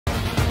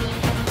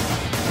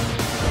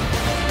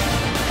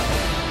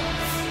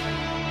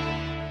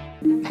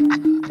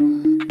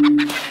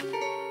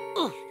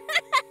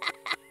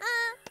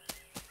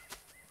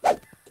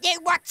You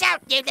watch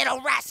out, you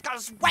little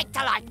rascals! Wait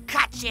till I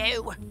catch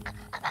you!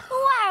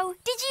 Wow,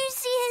 did you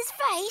see his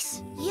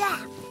face?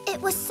 Yeah, it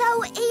was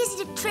so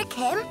easy to trick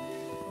him.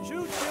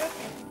 Choo Chip!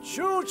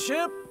 Choo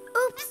Chip!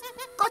 Oops,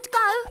 got to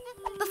go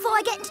before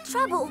I get into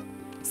trouble.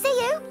 See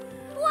you.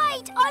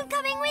 Wait, I'm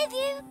coming with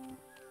you.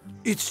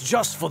 It's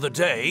just for the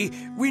day.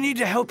 We need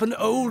to help an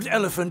old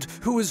elephant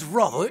who is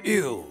rather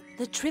ill.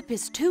 The trip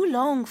is too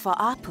long for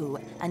Apu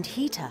and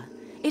Hita.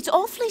 It's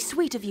awfully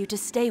sweet of you to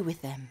stay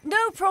with them.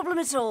 No problem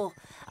at all.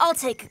 I'll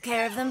take good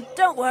care of them.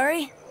 Don't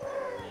worry.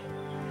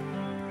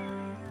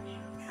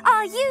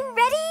 Are you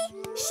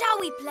ready? Shall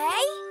we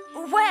play?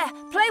 Where?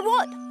 Play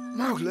what?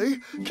 Mowgli,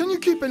 can you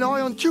keep an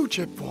eye on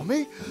Q-Chip for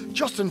me?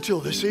 Just until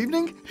this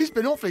evening. He's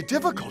been awfully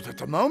difficult at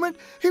the moment.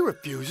 He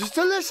refuses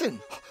to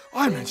listen.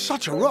 I'm in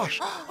such a rush.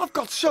 I've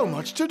got so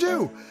much to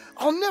do.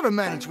 I'll never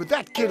manage with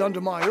that kid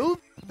under my roof.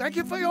 Thank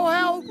you for your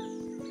help.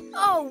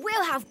 Oh,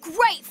 we'll have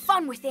great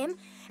fun with him.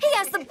 He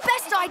has the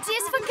best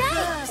ideas for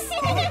games.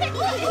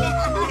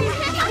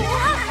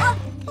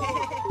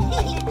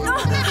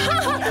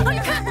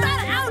 Cut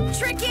that out,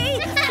 Tricky!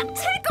 That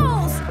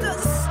tickles!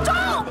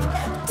 Stop!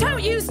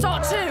 Don't you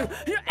start too!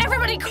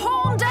 Everybody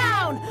calm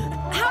down!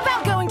 How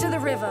about going to the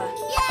river?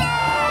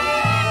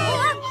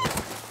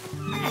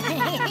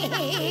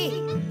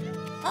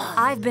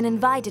 I've been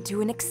invited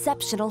to an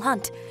exceptional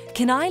hunt.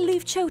 Can I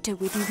leave Chota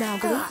with you,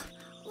 Mowgli?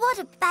 What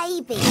a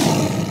baby.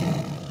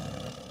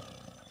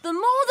 The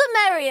more the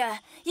merrier.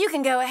 You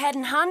can go ahead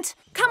and hunt.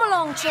 Come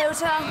along,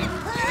 Chota.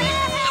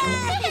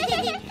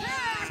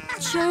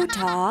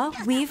 Chota,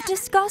 we've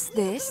discussed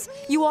this.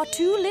 You are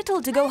too little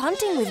to go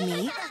hunting with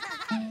me.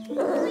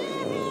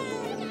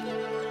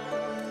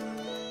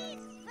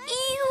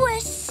 You were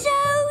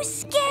so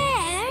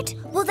scared.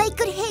 Well, they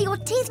could hear your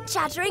teeth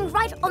chattering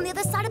right on the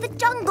other side of the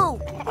jungle.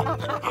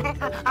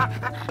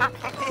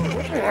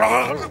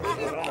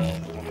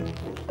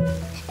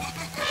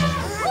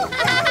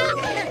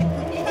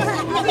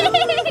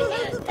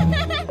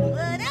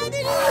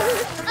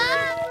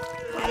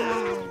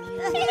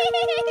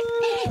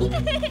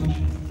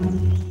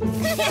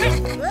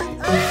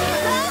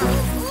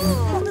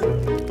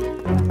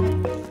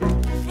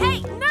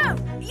 Hey, no!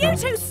 You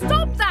two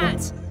stop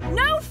that!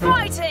 No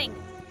fighting!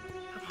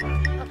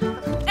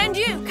 And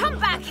you, come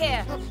back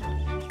here!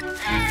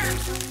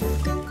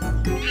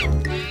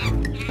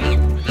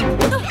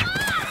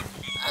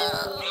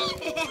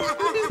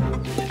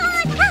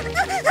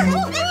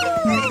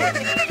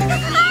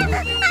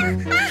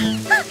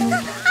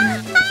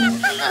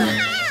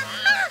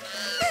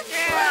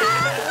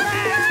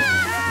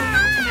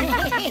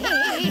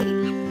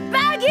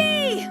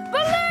 Baggy!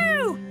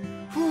 Baloo!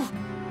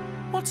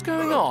 What's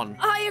going on?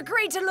 I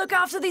agreed to look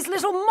after these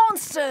little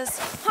monsters.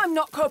 I'm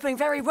not coping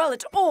very well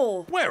at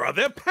all. Where are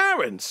their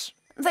parents?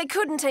 They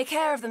couldn't take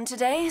care of them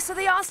today, so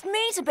they asked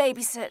me to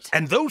babysit.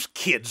 And those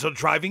kids are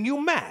driving you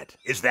mad.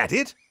 Is that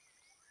it?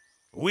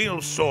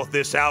 We'll sort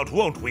this out,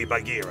 won't we,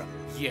 Bagheera?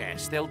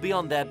 Yes, they'll be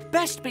on their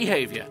best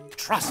behavior.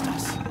 Trust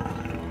us.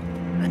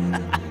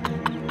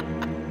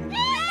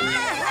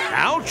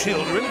 Now,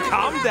 children,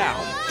 calm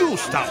down. Do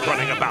stop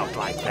running about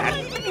like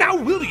that. Now,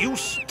 will you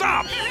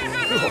stop?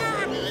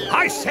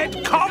 I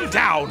said calm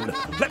down.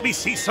 Let me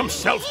see some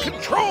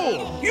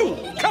self-control. You,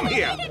 come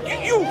here.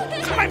 You,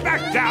 climb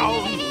back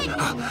down.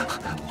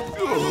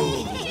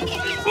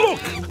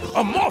 Look,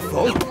 a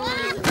morsel.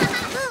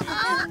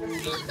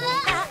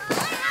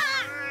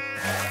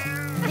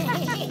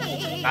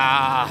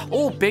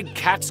 All big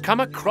cats come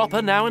a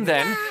cropper now and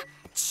then.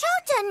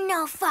 Chota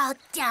no fall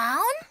down.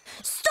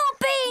 Stop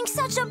being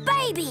such a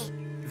baby.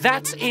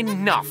 That's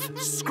enough.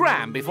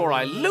 Scram before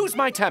I lose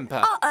my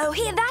temper. Uh-oh,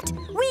 hear that?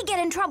 We get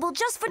in trouble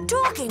just for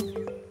talking.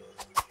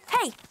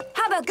 Hey,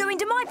 how about going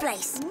to my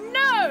place?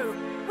 No!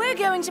 We're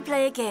going to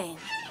play a game.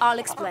 I'll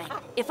explain.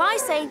 If I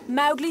say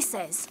Mowgli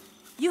says,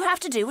 you have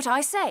to do what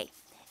I say.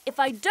 If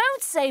I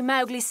don't say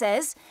Mowgli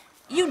says,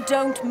 you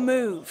don't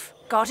move.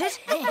 Got it?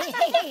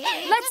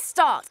 Let's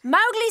start.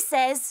 Mowgli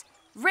says,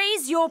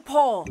 raise your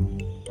paw.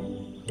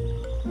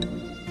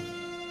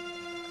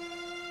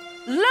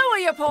 Lower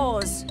your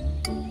paws.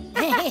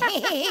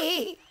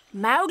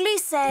 Mowgli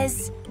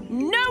says,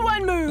 no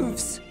one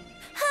moves.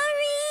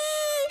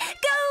 Hurry!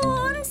 Go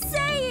on,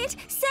 say it.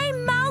 Say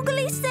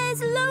Mowgli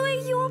says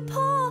lower your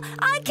paw.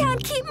 I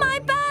can't keep my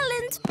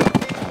balance.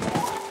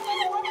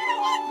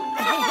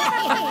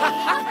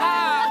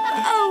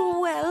 Oh,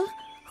 well,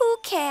 who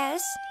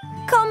cares?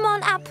 Come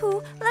on,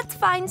 Apu, let's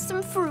find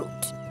some fruit.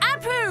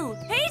 Apu!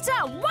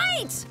 Hita,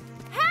 wait!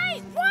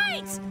 Hey,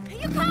 wait!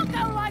 You can't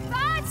go like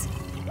that!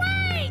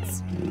 Wait!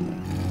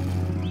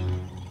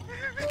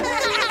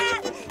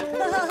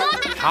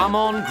 Come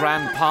on,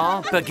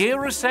 Grandpa.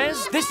 Bagheera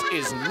says this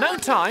is no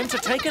time to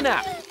take a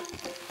nap.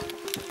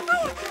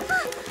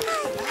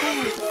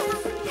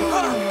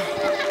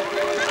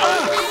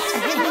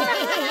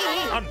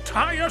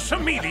 Untie us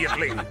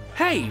immediately.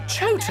 Hey,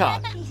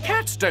 Chota,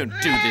 cats don't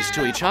do this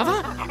to each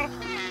other.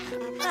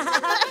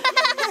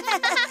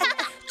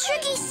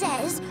 Tricky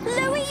says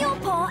lower your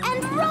paw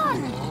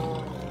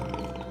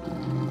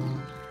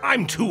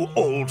I'm too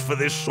old for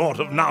this sort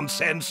of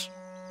nonsense.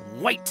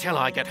 Wait till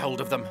I get hold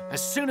of them.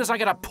 As soon as I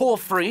get a paw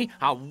free,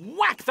 I'll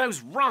whack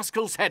those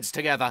rascals' heads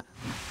together.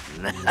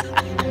 You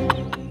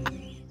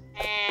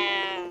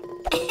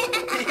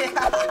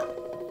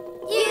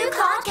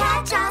can't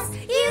catch us!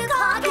 You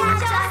can't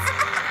catch us!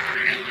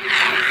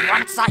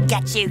 Once I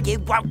get you, you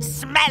won't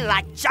smell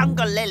like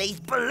jungle lilies,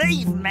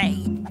 believe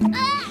me.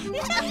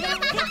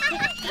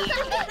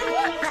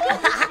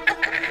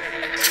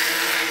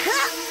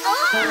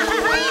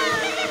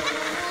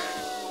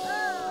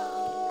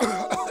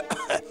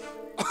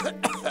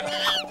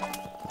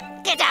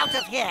 Get out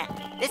of here!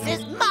 This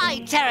is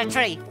my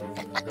territory!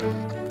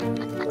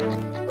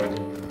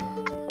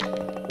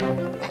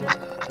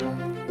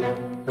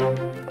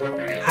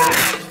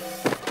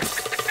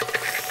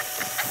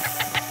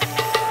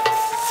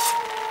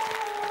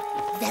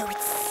 Though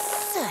it's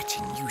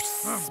certain you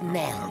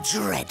smell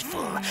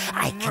dreadful,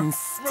 I can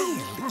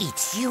still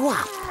eat you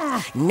up.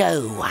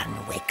 No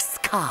one wakes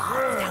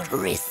Car without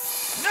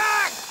risk.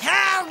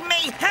 Help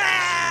me!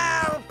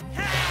 Help!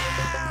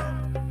 Help!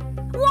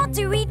 What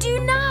do we do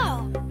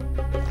now?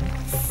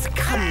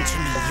 Come to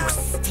me, you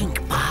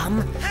stink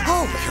bomb.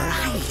 Oh, your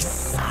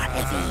eyes are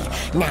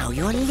heavy. Now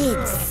your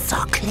lids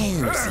are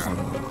closing.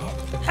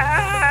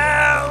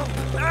 Help!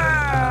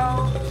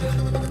 Help!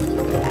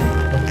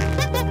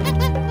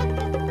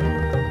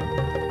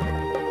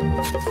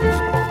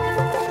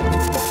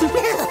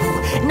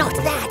 Not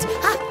that!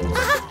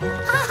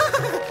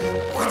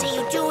 What are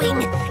you doing?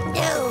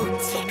 No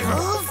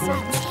tickles!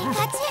 Tickle,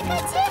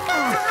 tickle,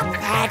 tickle!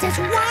 That at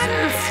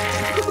once!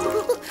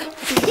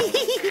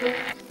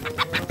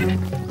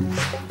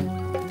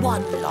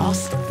 One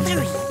lost,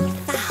 3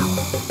 found.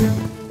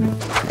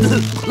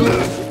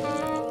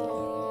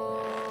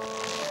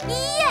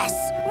 Yes!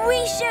 We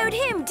showed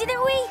him,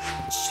 didn't we?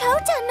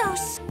 Shota no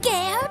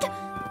scared.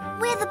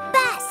 We're the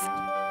best.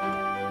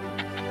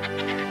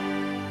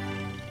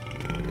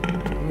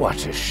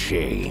 What a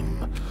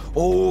shame.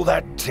 All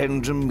that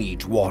tender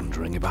meat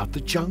wandering about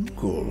the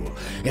jungle.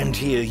 And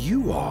here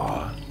you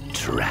are,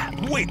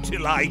 trapped. Wait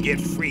till I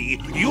get free.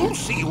 You'll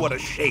see what a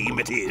shame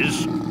it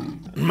is.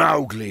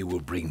 Mowgli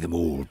will bring them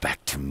all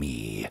back to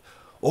me.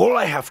 All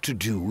I have to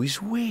do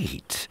is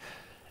wait.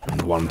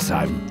 And once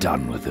I'm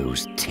done with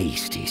those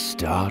tasty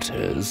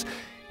starters,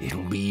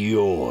 it'll be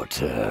your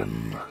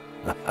turn.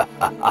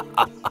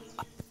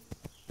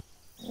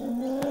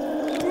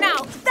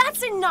 Now,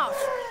 that's enough!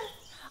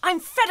 I'm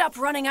fed up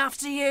running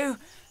after you.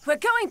 We're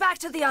going back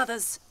to the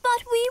others.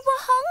 But we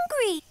were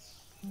hungry.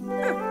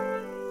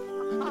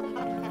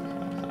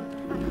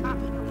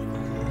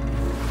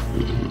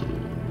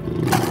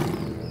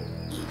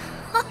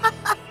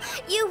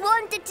 You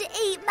wanted to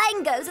eat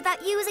mangoes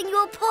without using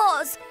your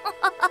paws.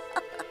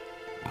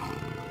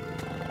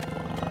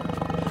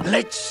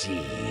 Let's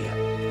see.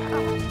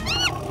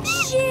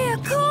 Shere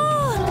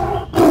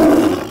Khan!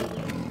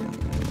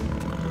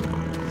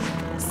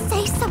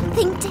 Say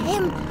something to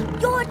him.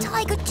 You're a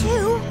tiger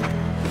too.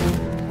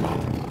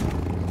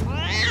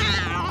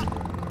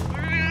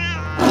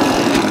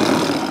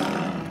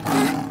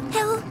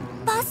 Help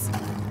us,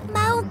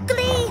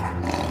 Mowgli.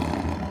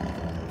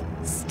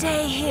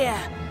 Stay here.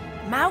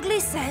 Mowgli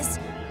says,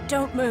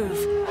 don't move.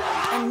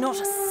 And not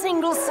a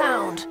single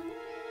sound.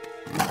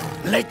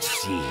 Let's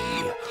see.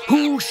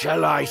 Who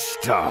shall I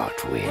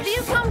start with? If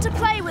you come to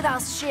play with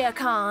us, Shere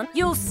Khan,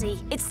 you'll see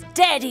it's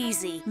dead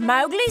easy.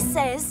 Mowgli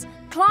says,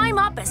 climb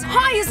up as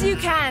high as you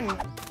can.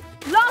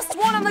 Last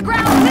one on the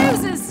ground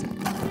loses.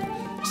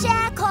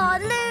 Shere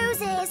Khan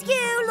loses.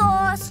 You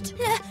lost.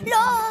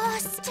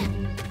 Lost.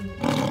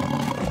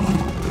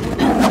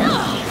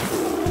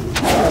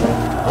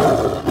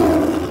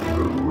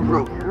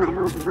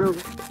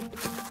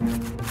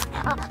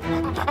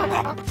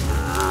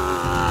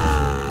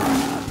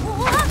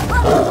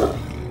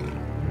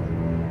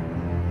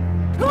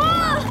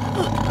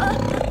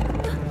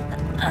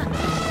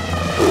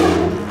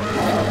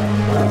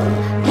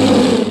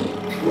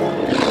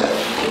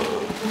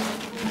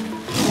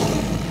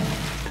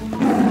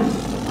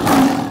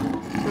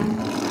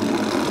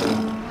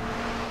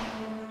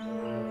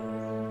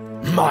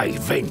 My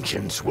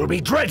vengeance will be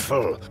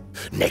dreadful.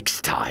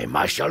 Next time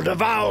I shall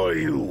devour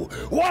you,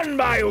 one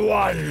by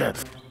one.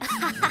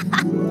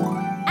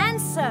 And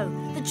so,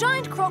 the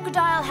giant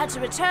crocodile had to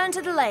return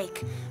to the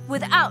lake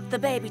without the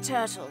baby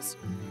turtles.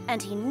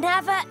 And he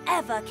never,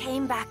 ever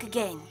came back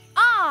again.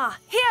 Ah,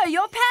 here are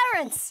your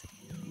parents.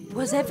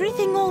 Was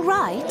everything all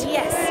right?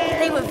 Yes,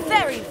 they were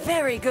very,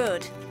 very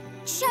good.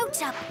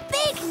 Shota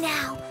big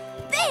now.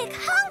 Big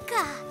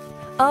hunker.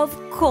 Of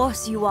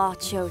course you are,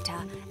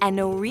 Chota, and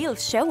a real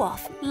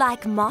show-off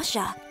like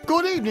Masha.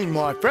 Good evening,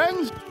 my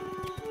friends.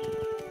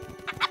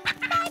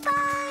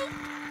 Bye-bye.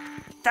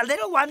 The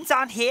little ones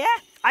aren't here.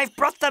 I've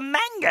brought them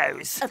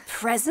mangoes. A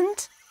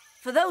present?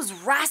 For those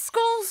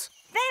rascals?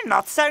 They're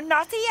not so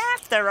naughty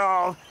after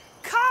all.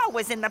 Car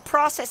was in the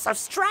process of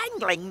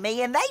strangling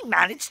me and they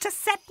managed to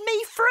set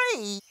me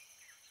free.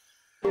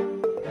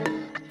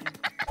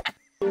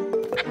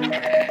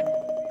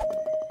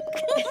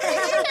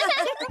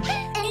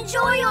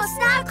 Enjoy your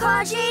snack,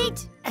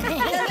 Khajiit.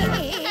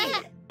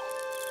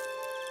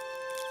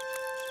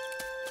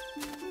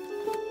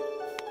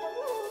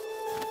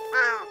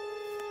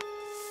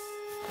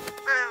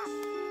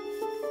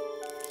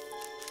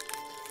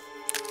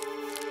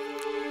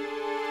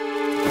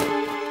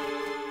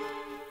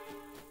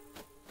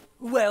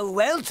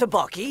 Well,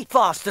 Tobocki,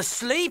 fast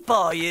asleep,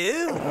 are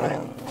you?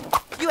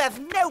 You have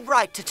no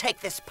right to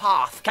take this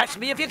path. Catch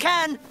me if you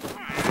can.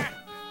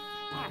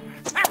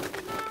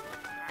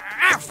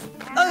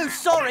 Oh,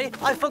 sorry,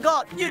 I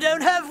forgot. You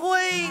don't have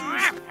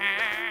wings.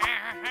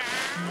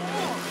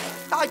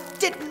 I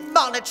didn't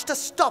manage to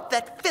stop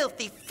that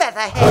filthy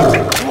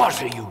featherhead.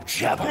 What are you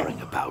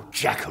jabbering about,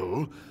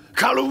 Jackal?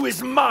 Kalu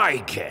is my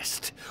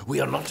guest. We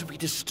are not to be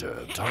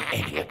disturbed on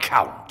any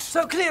account.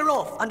 So clear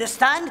off,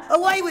 understand?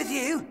 Away with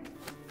you.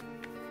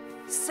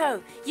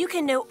 So, you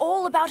can know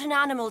all about an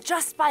animal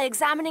just by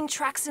examining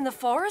tracks in the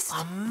forest?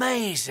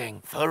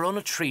 Amazing. Fur on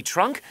a tree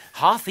trunk,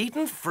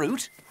 half-eaten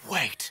fruit.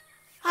 Wait,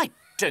 I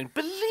don't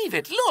believe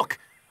it. Look,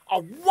 a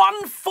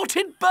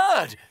one-footed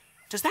bird.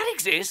 Does that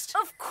exist?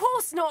 Of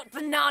course not,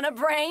 Banana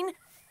Brain.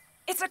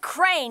 It's a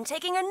crane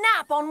taking a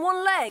nap on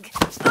one leg.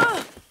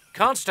 Ugh.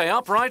 Can't stay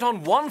upright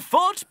on 1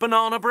 foot,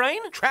 Banana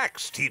Brain.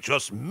 Tracks teach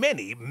us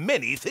many,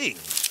 many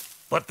things.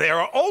 But there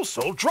are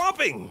also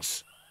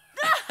droppings.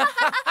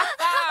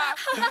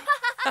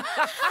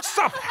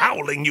 Stop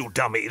howling, you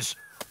dummies.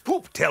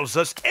 Poop tells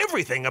us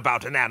everything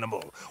about an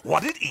animal.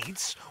 What it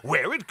eats,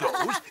 where it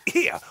goes.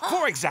 Here,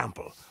 for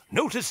example,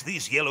 notice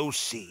these yellow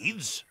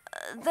seeds?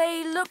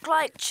 They look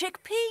like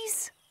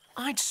chickpeas?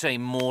 I'd say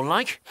more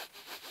like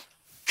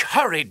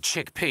curried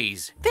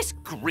chickpeas. This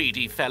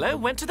greedy fellow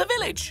went to the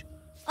village.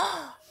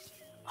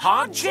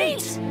 Hard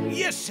cheese.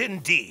 Yes,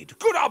 indeed.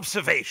 Good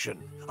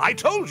observation. I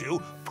told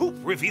you, poop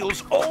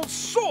reveals all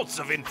sorts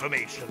of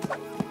information.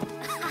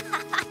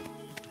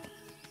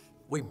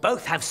 We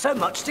both have so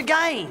much to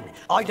gain.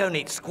 I don't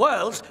eat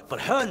squirrels, but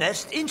her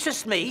nest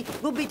interests me.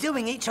 We'll be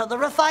doing each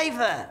other a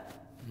favour.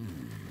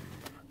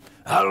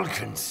 I'll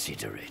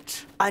consider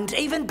it. And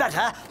even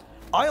better,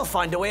 I'll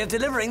find a way of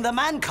delivering the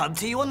man cub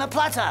to you on the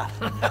platter.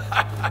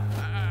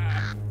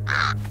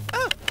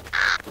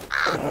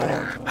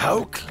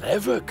 How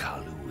clever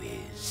Kalu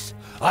is.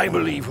 I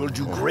believe we'll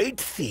do great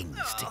things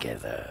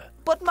together.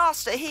 But,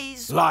 Master,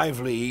 he's...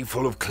 Lively,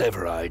 full of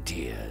clever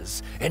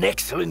ideas. An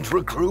excellent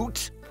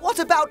recruit. What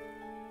about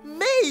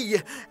me?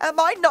 Am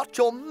I not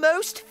your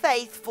most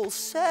faithful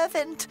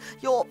servant?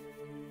 Your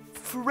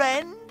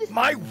friend?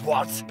 My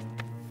what?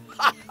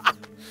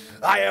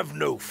 I have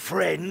no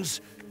friends,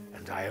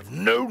 and I have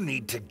no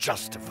need to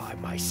justify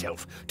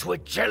myself to a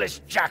jealous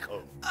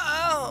jackal.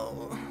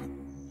 Oh.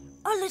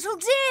 A little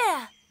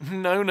deer.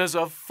 Known as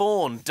a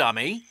fawn,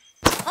 dummy.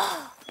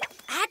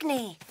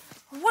 Agni,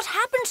 what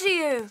happened to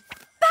you?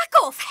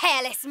 Back off,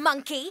 hairless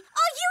monkey.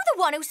 Are you the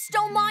one who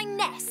stole my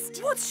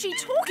nest? What's she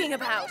talking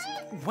about?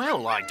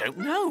 Well, I don't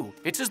know.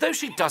 It's as though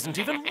she doesn't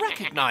even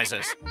recognize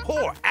us.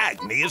 Poor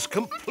Agni is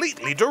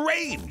completely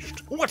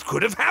deranged. What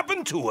could have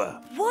happened to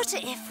her? What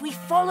if we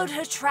followed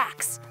her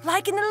tracks,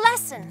 like in the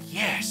lesson?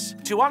 Yes,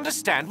 to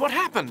understand what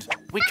happened.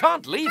 We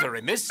can't leave her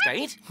in this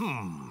state.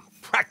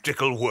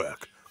 Practical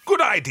work.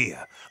 Good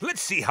idea.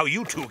 Let's see how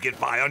you two get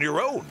by on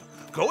your own.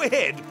 Go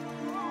ahead.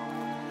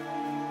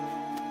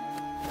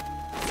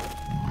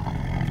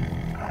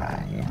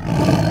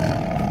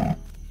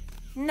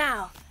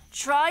 Now,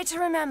 try to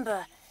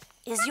remember.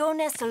 Is your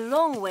nest a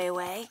long way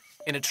away?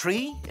 In a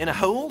tree? In a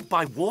hole?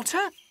 By water?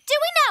 Do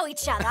we know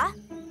each other?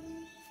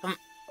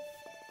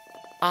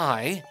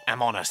 I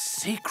am on a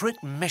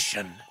secret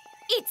mission.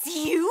 It's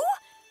you?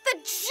 The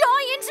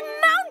giant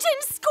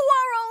mountain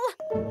squirrel!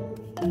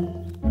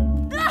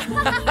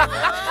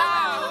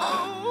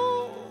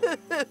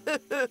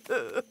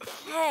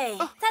 Hey,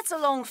 that's a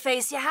long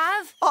face you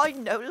have. I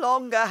no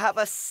longer have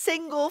a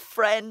single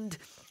friend.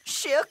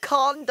 Shere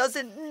Khan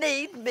doesn't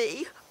need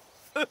me.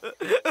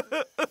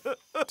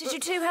 Did you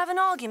two have an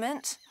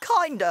argument?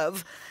 Kind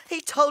of.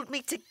 He told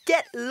me to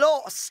get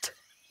lost.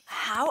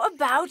 How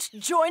about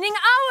joining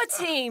our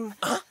team?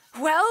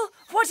 Well,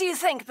 what do you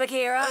think,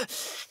 Bagheera?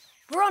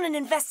 We're on an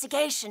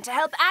investigation to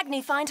help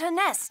Agni find her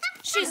nest.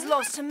 She's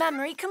lost her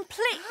memory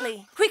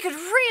completely. We could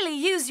really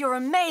use your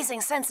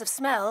amazing sense of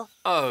smell.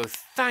 Oh,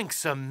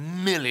 thanks a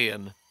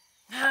million.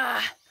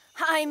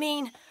 I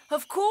mean,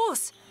 of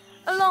course.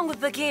 Along with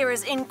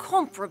Bagheera's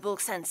incomparable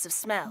sense of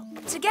smell.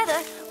 Together,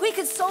 we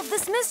could solve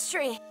this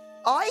mystery.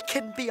 I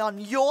can be on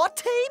your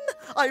team?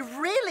 I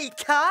really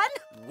can?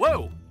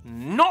 Whoa,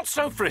 not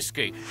so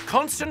frisky.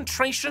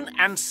 Concentration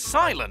and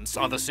silence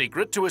are the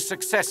secret to a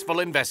successful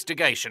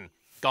investigation.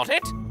 Got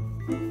it?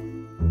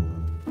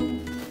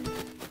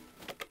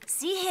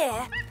 See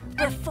here,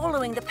 we're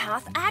following the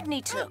path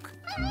Agni took.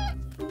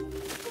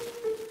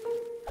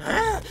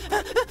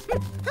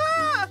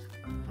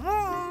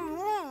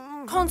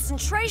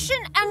 Concentration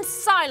and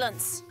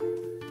silence.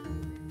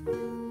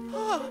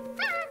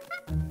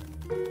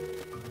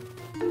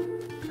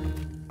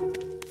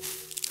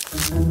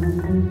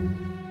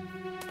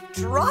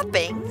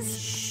 Droppings?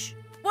 Shh.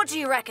 What do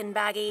you reckon,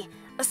 Baggy?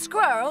 A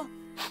squirrel?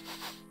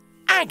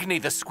 Agni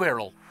the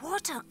squirrel.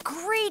 What a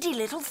greedy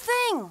little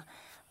thing.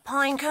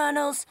 Pine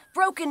kernels,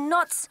 broken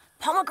nuts,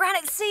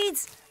 pomegranate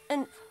seeds,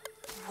 and...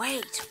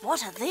 Wait,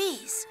 what are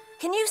these?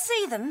 Can you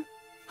see them?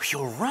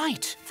 You're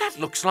right. That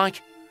looks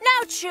like...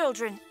 Now,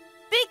 children,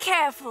 be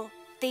careful.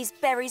 These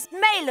berries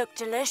may look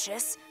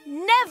delicious.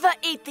 Never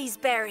eat these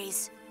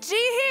berries. Do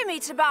you hear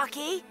me,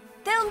 Tabaki?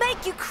 They'll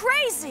make you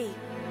crazy.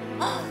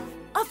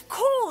 Of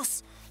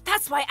course.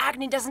 That's why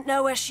Agni doesn't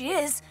know where she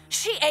is.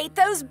 She ate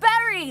those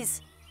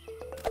berries.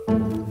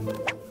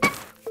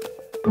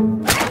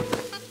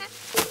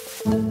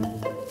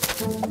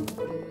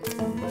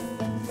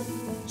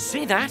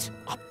 See that?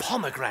 A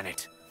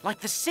pomegranate. Like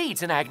the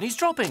seeds in Agni's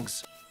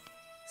droppings.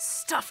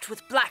 Stuffed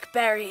with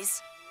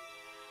blackberries.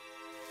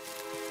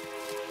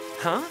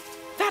 Huh?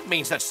 That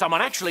means that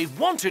someone actually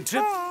wanted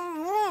to...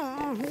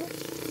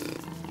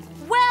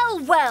 Well,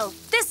 well,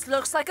 this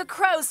looks like a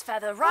crow's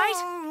feather,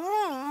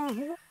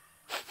 right?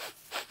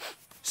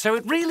 So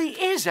it really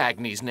is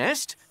Agni's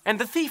nest, and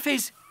the thief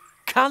is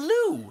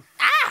Kalu.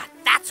 Ah,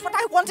 that's what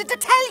I wanted to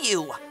tell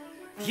you.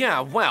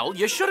 Yeah, well,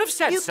 you should have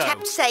said You so.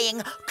 kept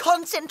saying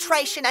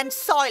concentration and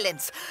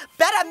silence.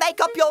 Better make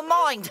up your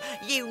mind,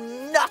 you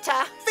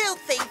nutter,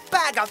 filthy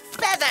bag of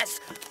feathers.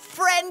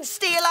 Friend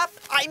stealer,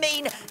 I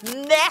mean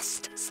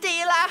nest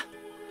stealer.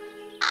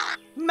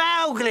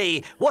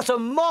 Mowgli, what a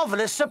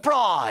marvellous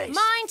surprise.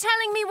 Mind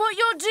telling me what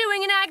you're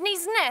doing in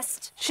Agni's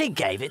nest? She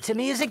gave it to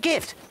me as a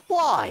gift.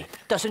 Why?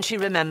 Doesn't she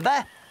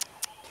remember?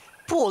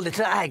 Poor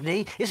little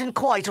Agni isn't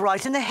quite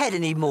right in the head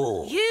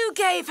anymore. You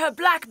gave her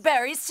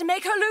blackberries to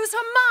make her lose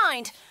her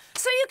mind,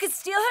 so you could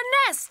steal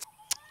her nest.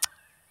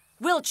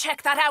 We'll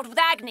check that out with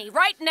Agni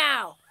right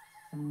now.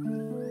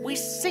 We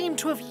seem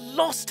to have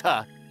lost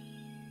her.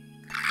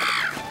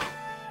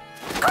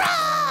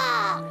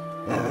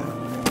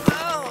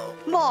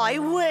 My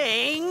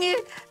wing!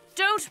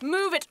 Don't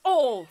move at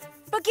all.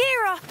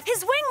 Bagheera,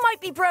 his wing might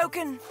be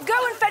broken. Go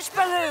and fetch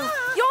Baloo.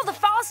 You're the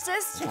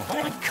fastest.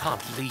 I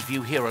can't leave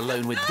you here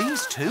alone with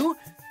these two.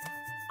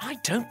 I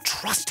don't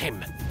trust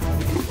him.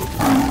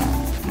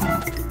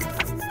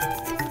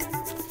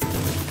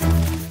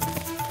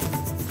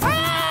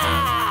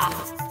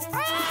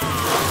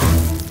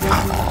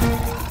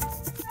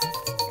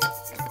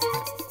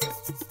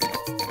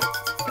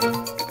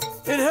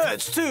 It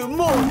hurts too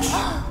much.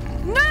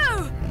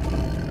 No!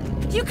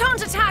 You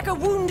can't attack a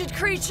wounded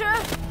creature.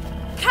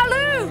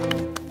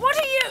 Kalu, what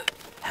are you...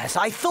 As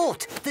I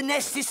thought, the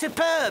nest is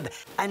superb.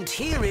 And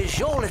here is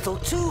your little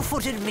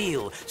two-footed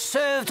meal,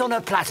 served on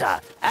a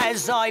platter,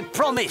 as I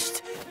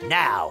promised.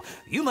 Now,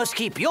 you must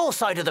keep your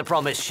side of the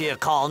promise, Shere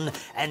Khan,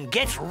 and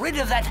get rid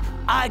of that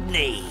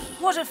Agni.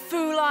 What a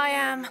fool I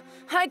am.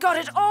 I got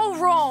it all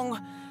wrong.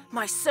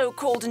 My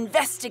so-called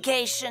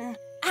investigation.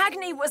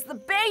 Agni was the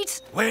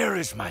bait. Where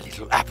is my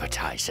little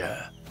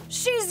appetizer?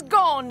 She's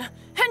gone,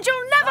 and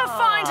you'll never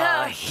find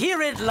her.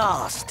 Here at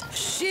last.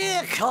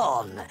 Shere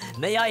Khan,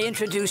 may I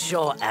introduce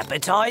your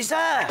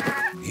appetizer?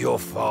 You're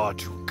far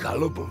too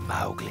gullible,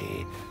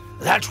 Mowgli.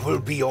 That will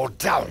be your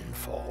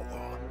downfall.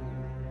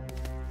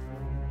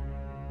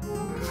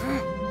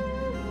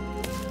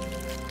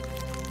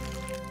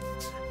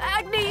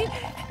 Agni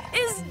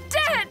is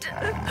dead.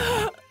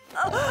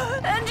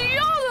 And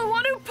you're the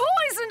one who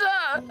poisoned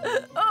her.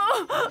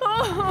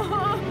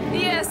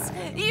 Yes,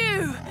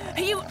 you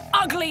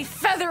ugly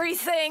feathery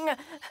thing.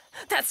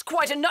 That's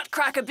quite a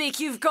nutcracker beak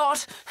you've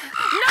got.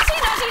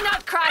 Nutty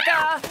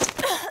nutcracker.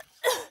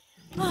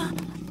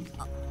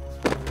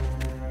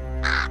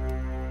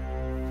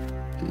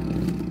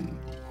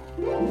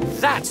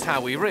 That's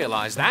how we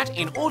realised that,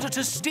 in order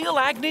to steal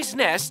Agni's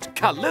nest,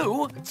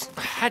 Kalu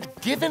had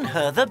given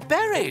her the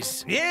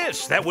berries.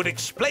 Yes, that would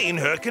explain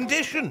her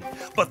condition.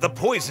 But the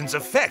poison's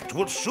effect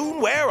will soon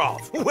wear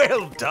off.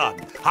 Well done.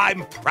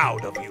 I'm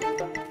proud of you.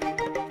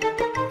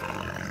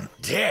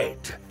 Dead?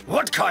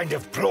 What kind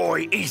of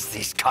ploy is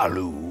this,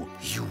 Kalu?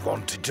 You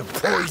wanted to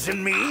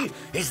poison me?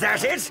 Is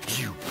that it?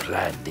 You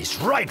planned this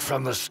right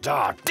from the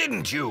start,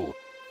 didn't you?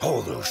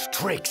 All those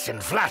tricks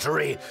and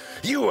flattery.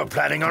 You were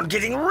planning on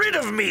getting rid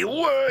of me,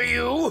 were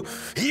you?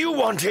 You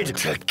wanted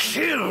to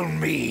kill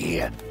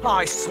me.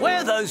 I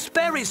swear those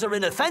berries are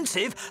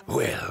inoffensive.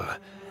 Well,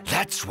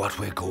 that's what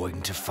we're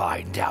going to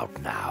find out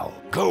now.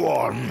 Go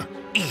on,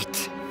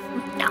 eat.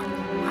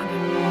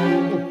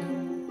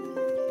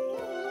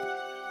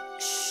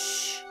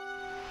 Shh.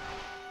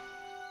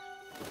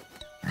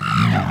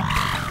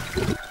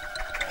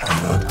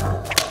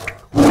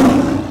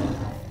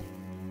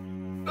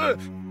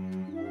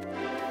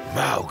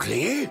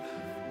 Mowgli?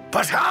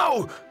 But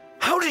how?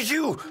 How did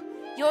you?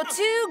 You're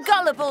too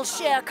gullible,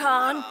 Shere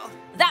Khan.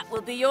 That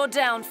will be your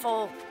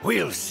downfall.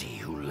 We'll see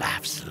who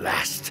laughs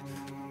last.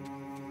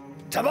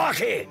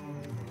 Tabaki!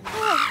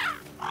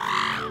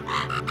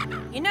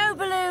 You know,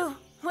 Baloo,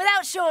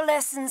 without your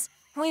lessons,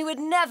 we would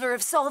never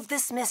have solved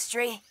this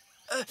mystery.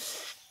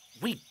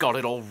 We got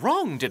it all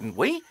wrong, didn't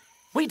we?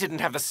 We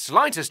didn't have the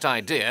slightest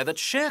idea that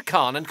Shere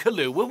Khan and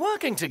Kalu were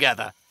working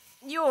together.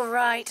 You're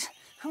right.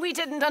 We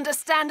didn't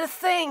understand a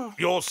thing.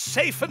 You're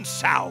safe and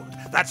sound.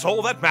 That's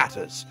all that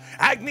matters.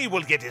 Agni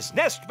will get his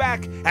nest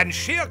back, and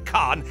Shere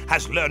Khan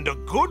has learned a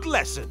good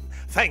lesson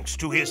thanks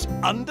to his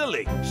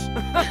underlings.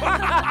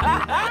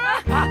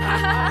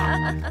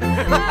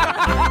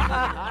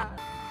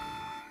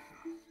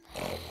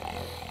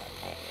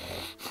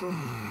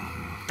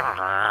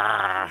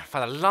 For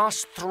the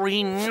last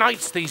 3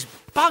 nights, these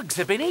bugs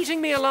have been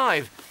eating me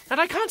alive, and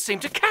I can't seem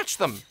to catch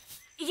them.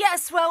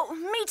 Yes, well,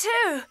 me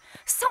too.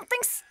 Something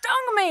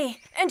stung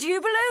me. And you,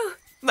 Baloo?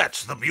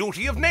 That's the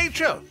beauty of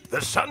nature.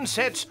 The sun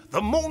sets,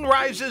 the moon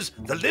rises,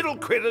 the little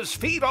critters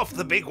feed off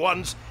the big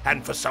ones,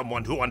 and for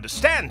someone who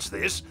understands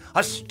this,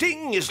 a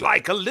sting is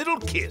like a little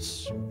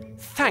kiss.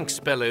 Thanks,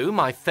 Baloo,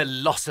 my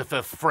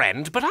philosopher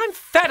friend, but I'm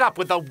fed up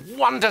with the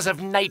wonders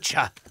of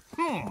nature.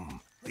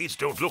 These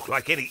don't look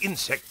like any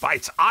insect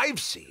bites I've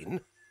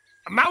seen.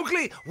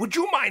 Mowgli, would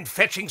you mind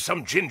fetching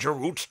some ginger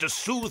roots to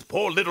soothe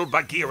poor little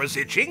Bagheera's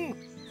itching?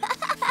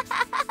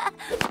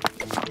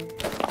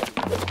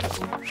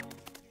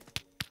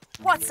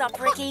 What's up,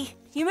 Ricky?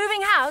 You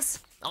moving house?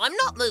 I'm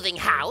not moving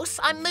house,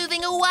 I'm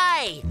moving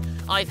away.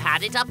 I've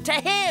had it up to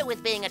here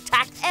with being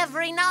attacked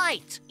every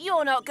night.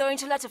 You're not going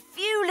to let a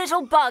few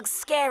little bugs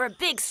scare a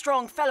big,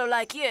 strong fellow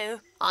like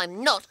you.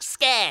 I'm not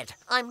scared.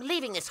 I'm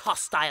leaving this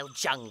hostile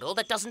jungle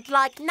that doesn't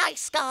like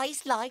nice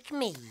guys like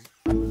me.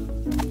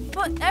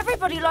 But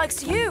everybody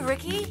likes you,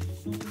 Ricky.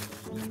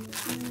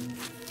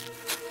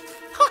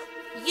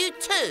 You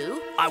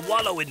too? I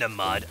wallow in the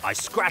mud, I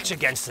scratch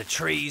against the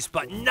trees,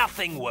 but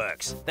nothing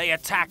works. They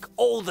attack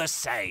all the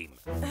same.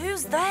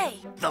 Who's they?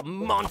 The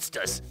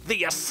monsters,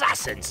 the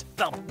assassins,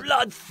 the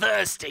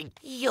bloodthirsty.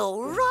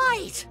 You're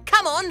right.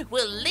 Come on,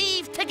 we'll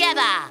leave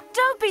together.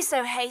 Don't be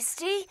so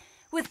hasty.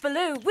 With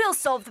Baloo, we'll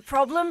solve the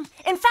problem.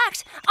 In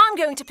fact, I'm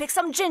going to pick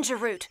some ginger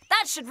root.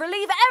 That should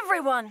relieve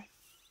everyone.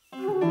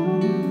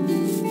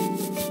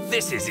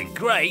 This isn't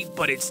great,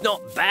 but it's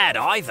not bad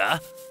either.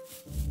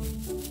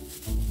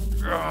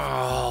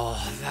 Oh,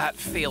 that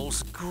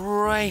feels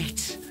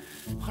great.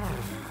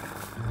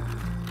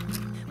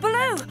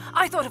 Baloo,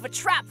 I thought of a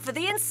trap for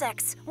the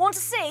insects. Want to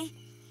see?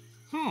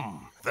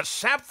 The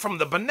sap from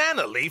the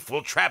banana leaf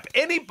will trap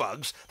any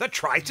bugs that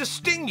try to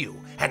sting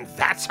you. And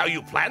that's how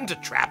you plan to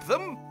trap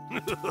them?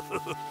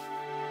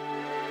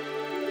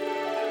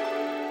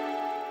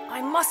 I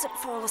mustn't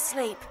fall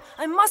asleep.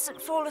 I mustn't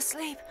fall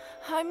asleep.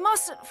 I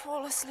mustn't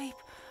fall asleep.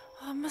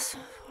 I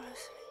mustn't fall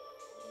asleep.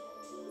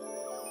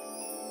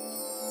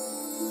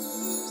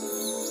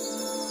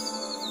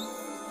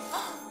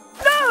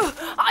 No!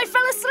 I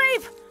fell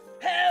asleep!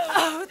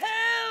 Help!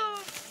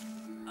 Help!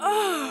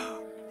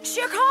 Oh!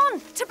 Shere Khan!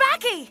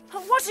 Tabaki!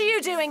 What are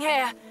you doing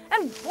here?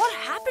 And what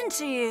happened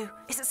to you?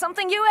 Is it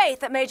something you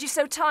ate that made you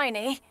so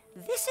tiny?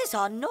 This is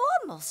our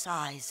normal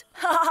size.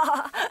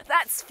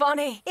 That's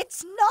funny.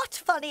 It's not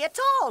funny at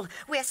all.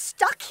 We're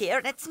stuck here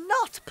and it's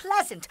not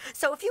pleasant.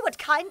 So if you would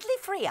kindly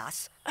free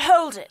us.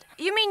 Hold it.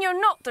 You mean you're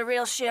not the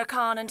real Shere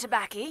Khan and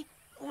Tabaki?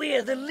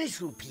 We're the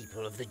little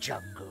people of the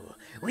jungle.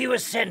 We were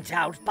sent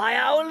out by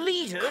our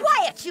leader.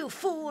 Quiet, you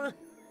fool!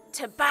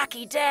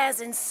 Tabaki dares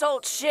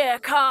insult Shere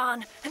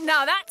Khan.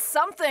 Now that's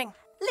something.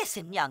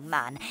 Listen, young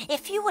man,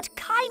 if you would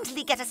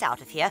kindly get us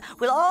out of here,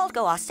 we'll all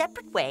go our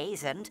separate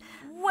ways and...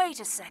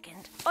 Wait a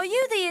second. Are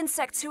you the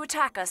insects who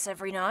attack us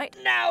every night?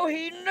 Now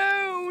he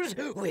knows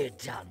we're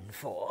done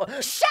for.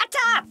 Shut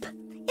up!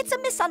 It's a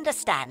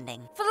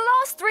misunderstanding. For the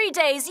last 3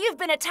 days, you've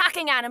been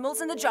attacking animals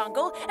in the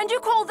jungle, and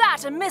you call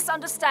that a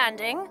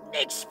misunderstanding?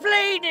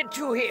 Explain it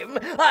to him.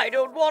 I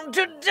don't want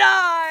to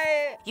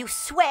die. You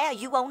swear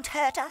you won't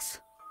hurt us?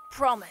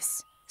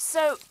 Promise.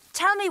 So,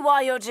 tell me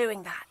why you're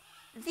doing that.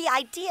 The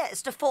idea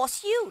is to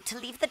force you to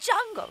leave the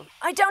jungle.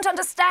 I don't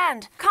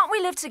understand. Can't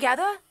we live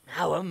together?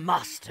 Our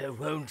master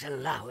won't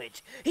allow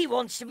it. He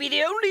wants to be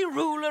the only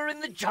ruler in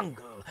the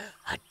jungle.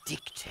 A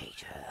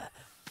dictator.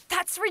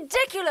 That's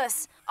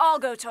ridiculous. I'll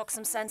go talk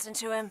some sense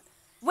into him.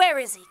 Where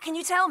is he? Can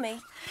you tell me?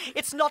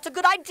 It's not a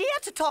good idea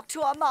to talk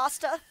to our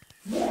master.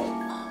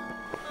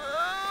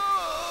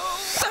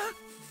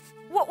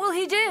 What will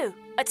he do?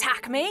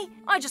 Attack me?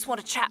 I just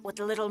want to chat with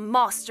the little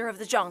master of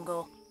the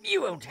jungle.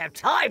 You won't have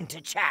time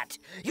to chat.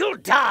 You'll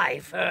die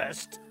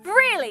first.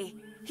 Really?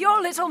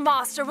 Your little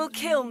master will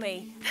kill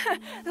me.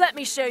 Let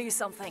me show you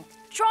something.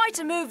 Try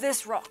to move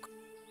this rock.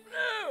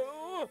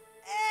 No.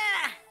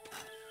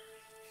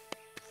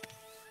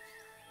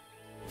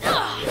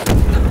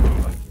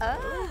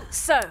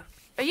 So,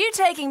 are you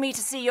taking me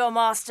to see your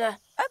master?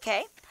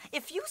 Okay.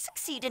 If you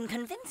succeed in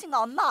convincing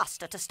our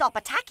master to stop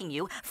attacking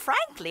you,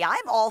 frankly,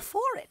 I'm all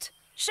for it.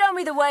 Show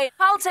me the way.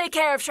 I'll take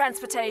care of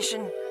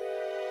transportation.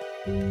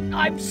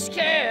 I'm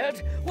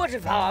scared. What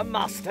if our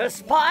master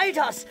spied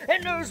us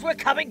and knows we're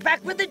coming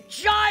back with a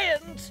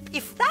giant?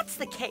 If that's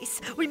the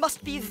case, we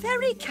must be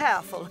very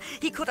careful.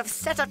 He could have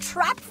set a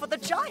trap for the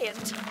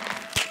giant.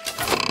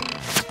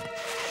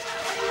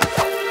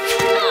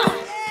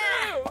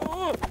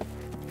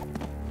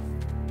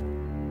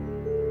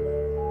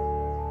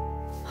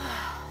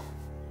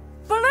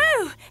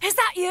 Baloo, is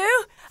that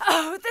you?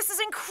 Oh, this is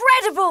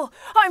incredible.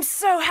 I'm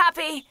so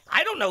happy.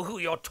 I don't know know who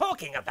you're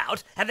talking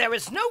about, and there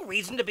is no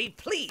reason to be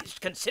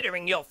pleased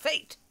considering your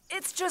fate.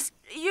 It's just,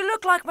 you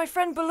look like my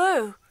friend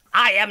Baloo.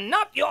 I am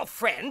not your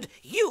friend.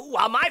 You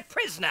are my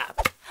prisoner.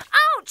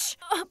 Ouch!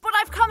 But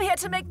I've come here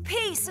to make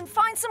peace and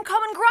find some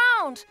common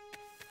ground.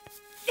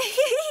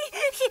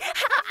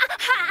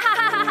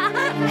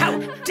 How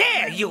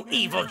dare you,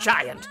 evil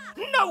giant!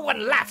 No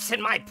one laughs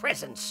in my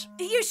presence.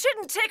 You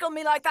shouldn't tickle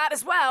me like that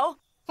as well.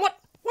 What?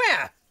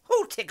 Where?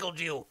 Who tickled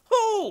you?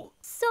 Who?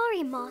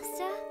 Sorry,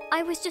 Master.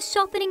 I was just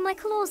sharpening my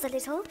claws a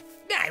little.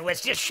 I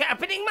was just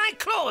sharpening my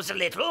claws a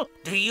little.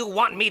 Do you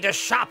want me to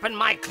sharpen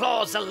my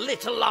claws a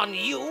little on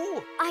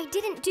you? I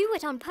didn't do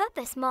it on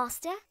purpose,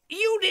 Master.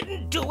 You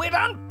didn't do it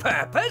on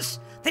purpose?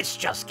 This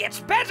just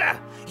gets better.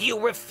 You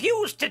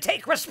refused to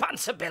take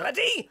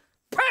responsibility?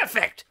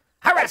 Perfect!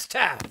 Arrest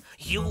her!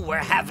 You were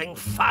having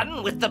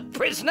fun with the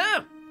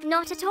prisoner?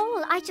 Not at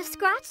all. I just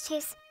scratched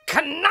his...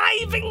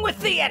 Conniving with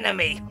the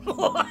enemy!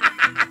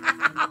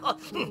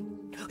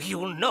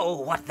 You know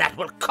what that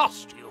will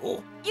cost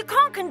you. You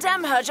can't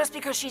condemn her just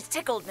because she's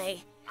tickled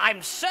me.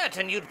 I'm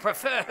certain you'd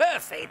prefer her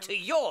fate to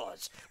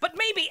yours, but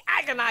maybe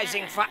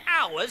agonizing for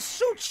hours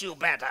suits you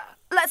better.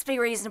 Let's be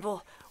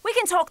reasonable. We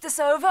can talk this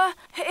over.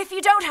 If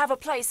you don't have a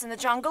place in the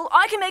jungle,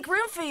 I can make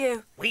room for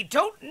you. We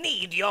don't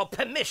need your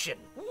permission.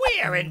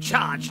 We're in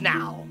charge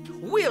now.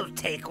 We'll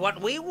take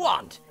what we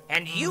want,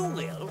 and you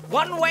will,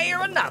 one way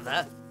or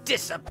another,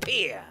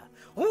 disappear.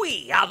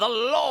 We are the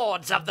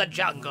lords of the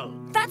jungle.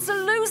 That's a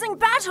losing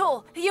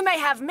battle. You may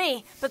have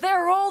me, but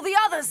there are all the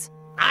others.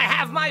 I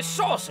have my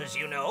sources,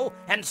 you know,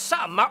 and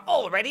some are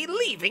already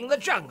leaving the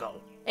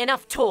jungle.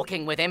 Enough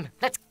talking with him.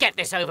 Let's get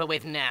this over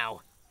with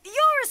now.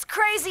 You're as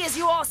crazy as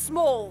you are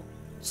small.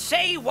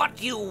 Say what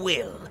you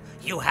will.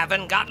 You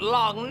haven't got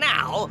long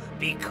now,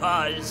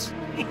 because...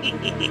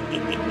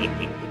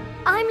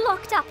 I'm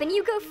locked up and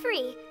you go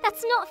free.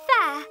 That's not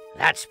fair.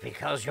 That's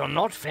because you're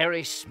not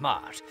very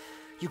smart.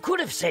 You could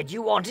have said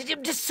you wanted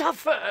him to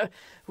suffer.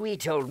 We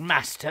told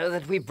Master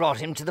that we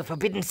brought him to the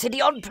Forbidden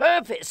City on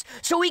purpose,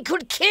 so we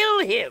could kill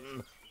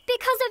him.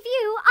 Because of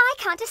you, I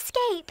can't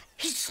escape.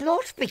 It's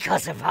not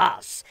because of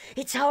us.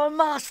 It's our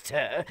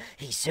Master.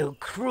 He's so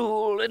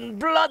cruel and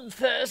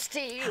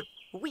bloodthirsty.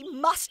 We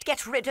must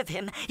get rid of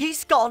him.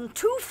 He's gone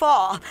too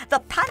far. The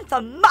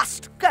panther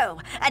must go,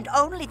 and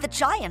only the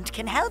giant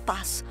can help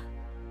us.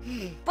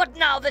 But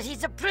now that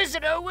he's a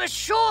prisoner, we're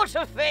sure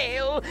to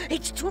fail.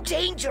 It's too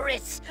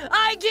dangerous.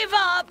 I give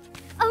up.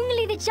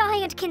 Only the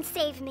giant can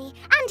save me,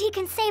 and he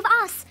can save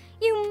us.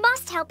 You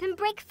must help him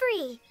break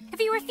free. If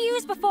you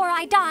refuse before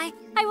I die,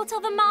 I will tell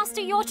the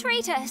Master you're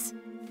traitors.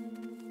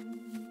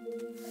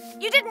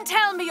 You didn't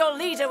tell me your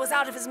leader was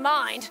out of his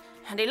mind,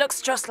 and he looks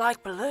just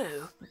like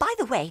Baloo. By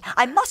the way,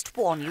 I must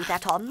warn you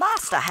that our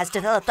master has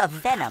developed a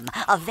venom,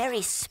 a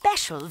very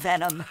special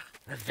venom.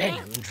 The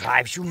venom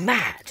drives you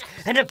mad,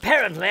 and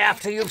apparently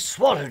after you've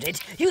swallowed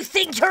it, you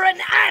think you're an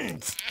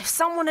ant. If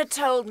someone had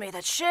told me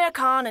that Shere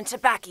Khan and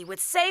Tabaki would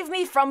save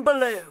me from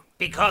Baloo.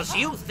 Because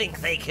you think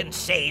they can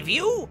save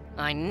you?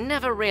 I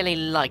never really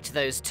liked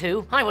those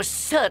two. I was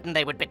certain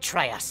they would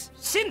betray us.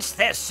 Since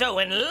they're so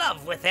in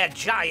love with their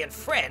giant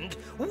friend,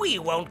 we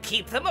won't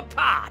keep them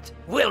apart.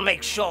 We'll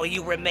make sure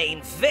you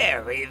remain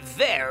very,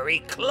 very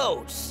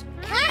close.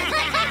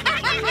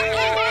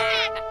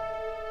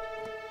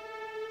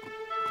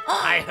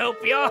 I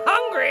hope you're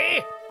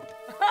hungry.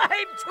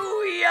 I'm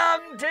too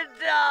young to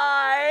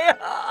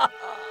die.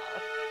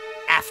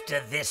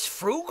 After this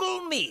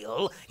frugal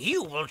meal,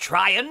 you will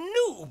try a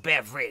new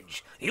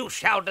beverage. You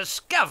shall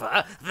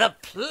discover the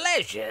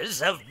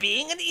pleasures of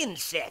being an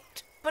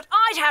insect. But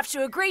I'd have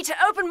to agree to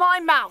open my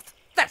mouth.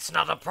 That's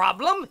not a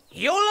problem.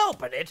 You'll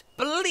open it,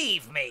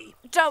 believe me.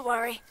 Don't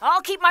worry,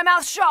 I'll keep my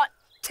mouth shut.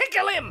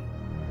 Tickle him!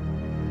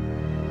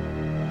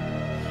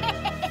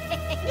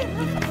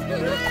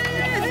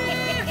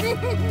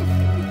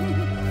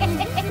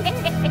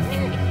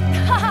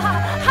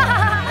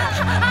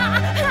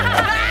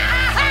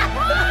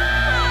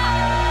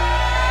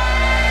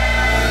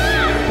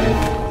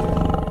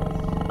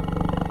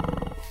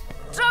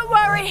 Don't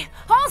worry,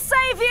 I'll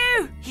save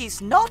you!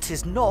 He's not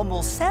his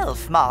normal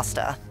self,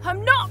 Master.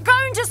 I'm not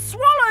going to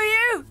swallow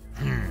you!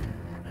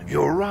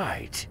 You're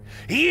right.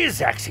 He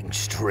is acting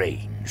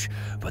strange,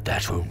 but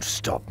that won't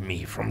stop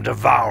me from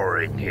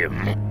devouring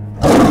him.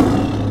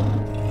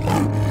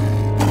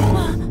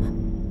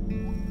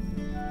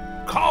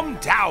 Calm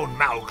down,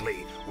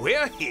 Mowgli.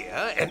 We're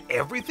here and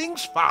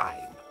everything's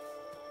fine.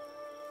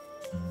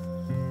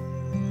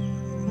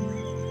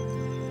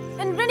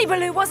 And Minnie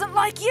Baloo wasn't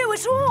like you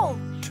at all.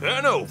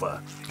 Turn over.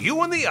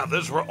 You and the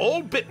others were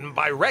all bitten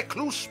by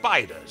recluse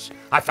spiders.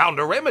 I found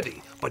a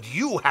remedy, but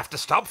you have to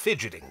stop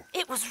fidgeting.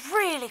 It was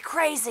really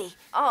crazy.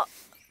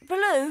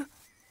 Baloo,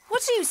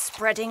 what are you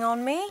spreading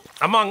on me?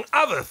 Among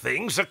other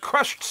things, a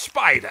crushed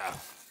spider.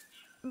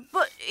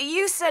 But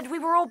you said we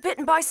were all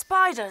bitten by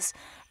spiders,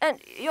 and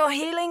you're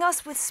healing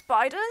us with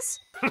spiders?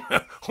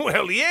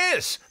 Well,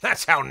 yes,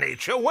 that's how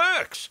nature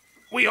works.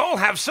 We all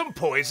have some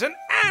poison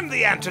and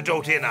the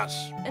antidote in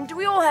us. And do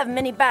we all have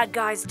many bad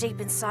guys deep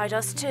inside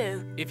us,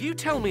 too? If you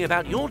tell me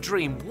about your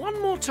dream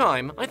one more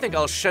time, I think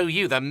I'll show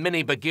you the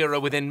mini Bagheera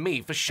within me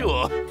for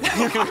sure.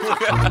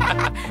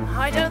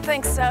 I don't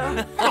think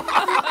so.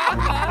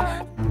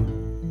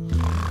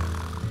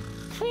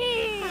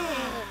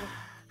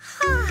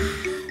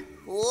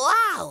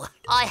 Wow!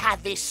 I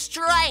had this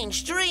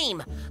strange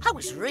dream. I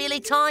was really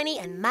tiny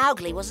and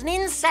Mowgli was an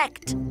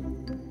insect.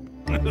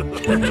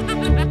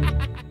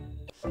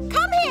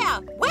 Come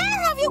here! Where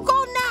have you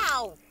gone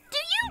now? Do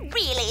you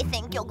really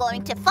think you're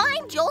going to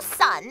find your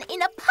son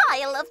in a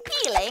pile of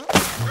peeling?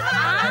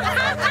 Ah,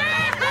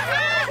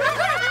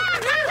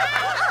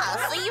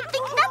 so you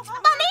think that's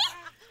funny?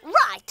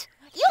 Right.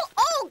 You're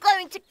all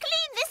going to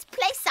clean this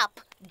place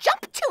up.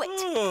 Jump to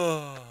it.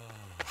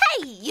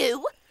 Hey,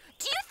 you!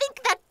 Do you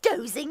think that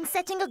dozing's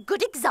setting a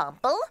good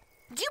example?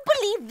 Do you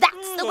believe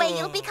that's the way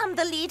you'll become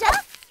the leader?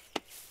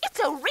 It's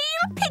a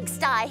real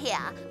pigsty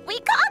here. We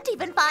can't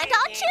even find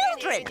our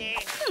children.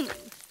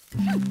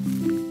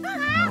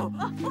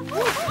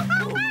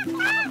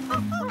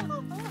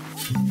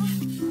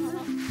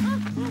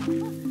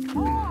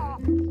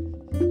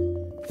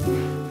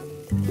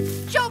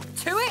 Jump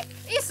to it!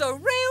 It's a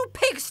real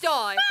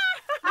pigsty!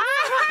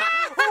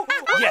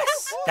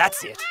 Yes,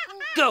 that's it.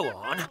 Go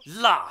on,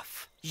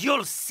 laugh.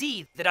 You'll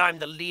see that I'm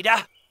the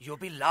leader. You'll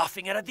be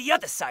laughing at the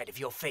other side of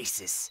your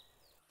faces.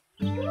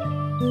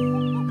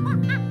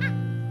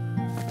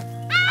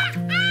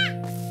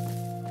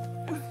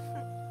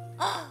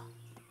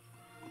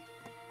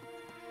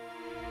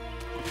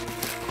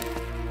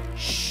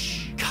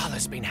 Shh!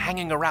 Kala's been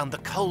hanging around the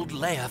cold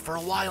lair for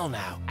a while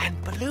now, and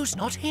Baloo's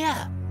not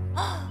here.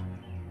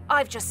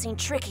 I've just seen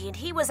Tricky and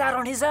he was out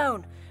on his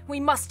own. We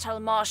must tell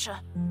Marsha.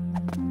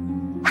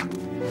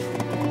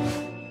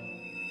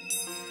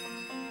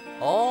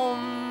 Oh,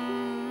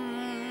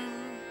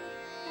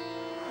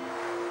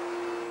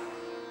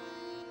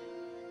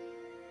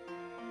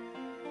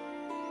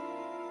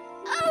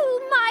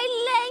 my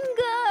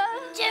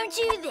Lenga! Don't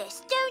do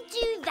this, don't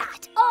do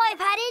that. I've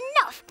had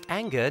enough.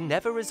 Anger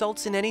never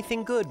results in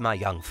anything good, my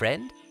young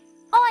friend.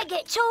 I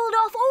get told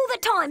off all the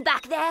time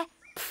back there.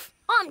 Pfft,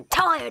 I'm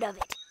tired of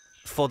it.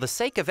 For the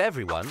sake of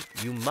everyone,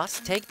 you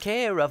must take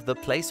care of the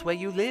place where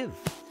you live.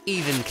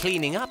 Even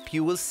cleaning up,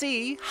 you will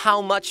see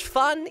how much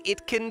fun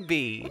it can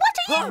be. What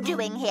are you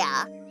doing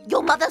here?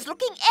 Your mother's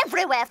looking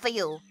everywhere for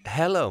you.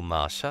 Hello,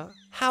 Marsha.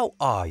 How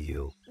are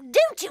you?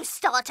 Don't you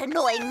start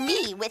annoying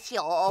me with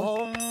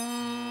your...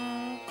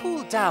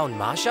 Cool down,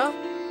 Marsha.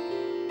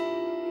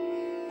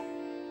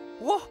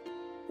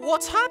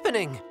 What's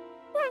happening?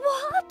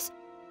 What?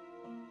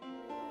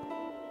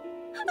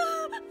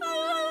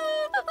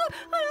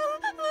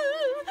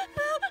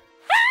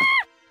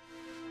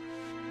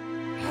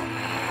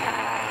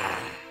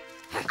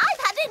 I've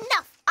had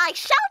enough. I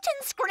shout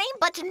and scream,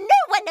 but no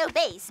one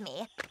obeys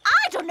me.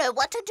 I don't know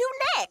what to do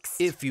next.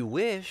 If you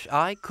wish,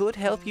 I could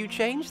help you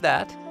change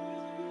that.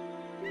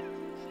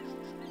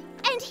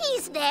 And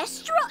he's there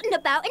strutting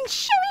about and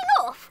showing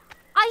off.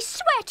 I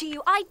swear to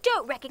you, I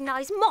don't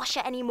recognize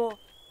Marsha anymore.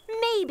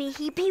 Maybe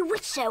he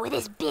bewitched her with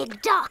his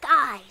big dark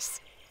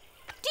eyes.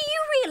 Do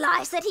you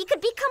realize that he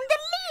could become the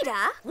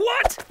leader?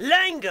 What?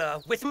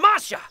 Langa with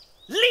Marsha?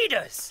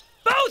 Leaders?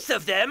 Both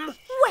of them?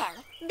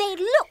 Well, they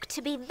look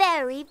to be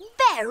very,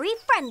 very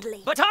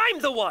friendly. But I'm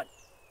the one.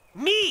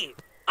 Me.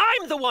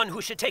 I'm the one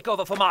who should take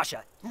over for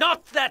Marsha,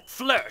 not that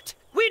flirt.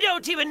 We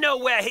don't even know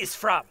where he's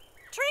from.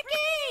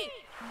 Tricky!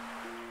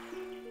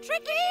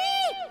 Tricky!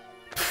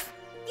 Pfft,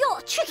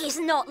 your Tricky's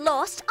not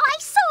lost. I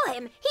saw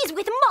him. He's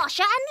with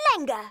Marsha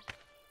and Lenga.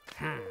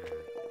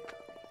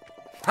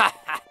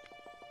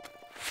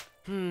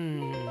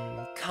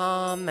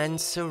 Calm and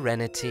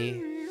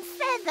serenity.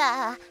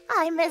 Feather.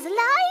 I'm as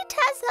light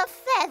as a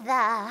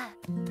feather.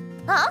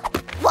 Huh?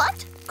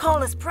 What?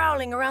 Kala's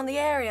prowling around the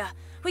area.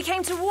 We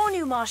came to warn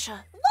you,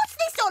 Marsha. What's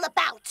this all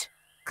about?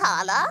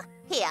 Kala,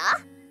 here.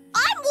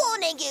 I'm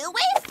warning you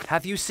if...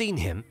 Have you seen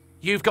him?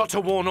 You've got to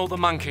warn all the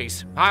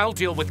monkeys. I'll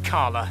deal with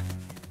Kala.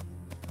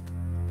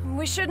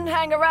 We shouldn't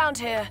hang around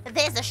here.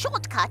 There's a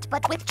shortcut,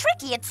 but with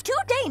Tricky, it's too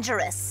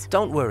dangerous.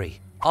 Don't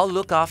worry. I'll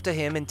look after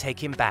him and take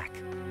him back.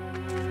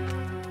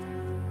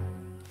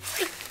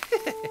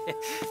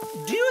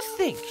 Do you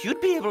think you'd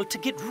be able to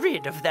get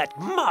rid of that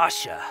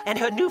Marsha and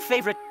her new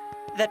favorite,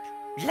 that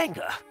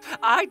Lenga?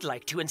 I'd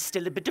like to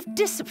instill a bit of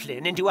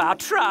discipline into our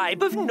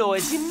tribe of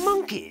noisy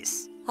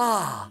monkeys.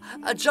 Ah,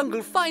 a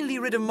jungle finally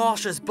rid of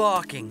Marsha's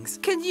barkings.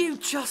 Can you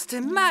just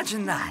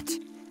imagine that?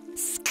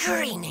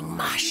 Screaming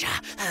Marsha,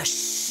 her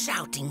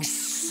shouting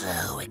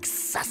so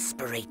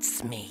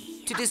exasperates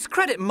me. To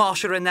discredit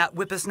Marsha and that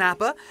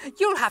whippersnapper,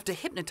 you'll have to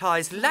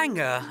hypnotize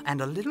Langer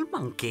and a little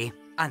monkey.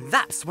 And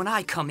that's when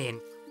I come in.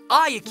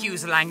 I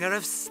accuse Langer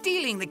of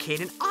stealing the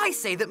kid, and I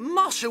say that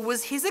Marsha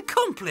was his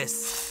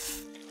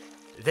accomplice.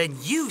 Then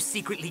you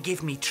secretly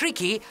give me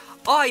Tricky,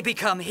 I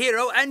become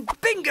hero, and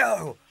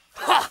bingo!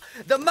 Ha!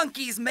 The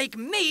monkeys make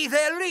me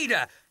their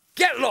leader.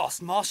 Get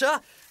lost,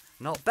 Marsha.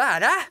 Not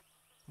bad, eh?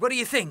 What do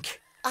you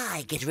think?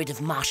 I get rid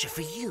of Marcia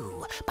for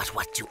you, but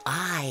what do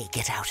I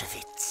get out of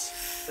it?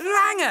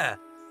 Langer!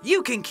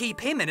 You can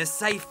keep him in a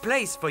safe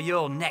place for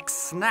your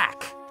next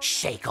snack.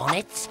 Shake on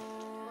it.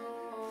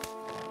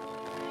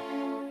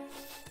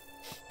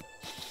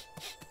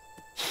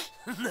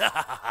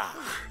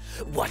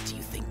 What do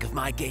you think of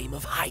my game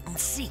of hide and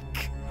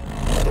seek?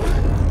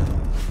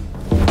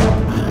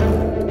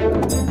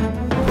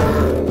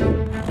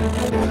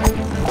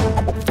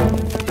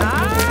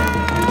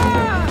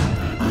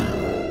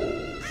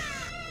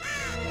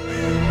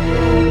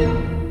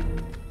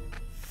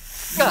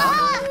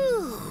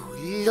 Oh,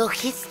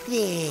 look at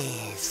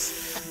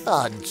this.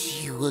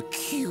 Aren't you a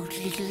cute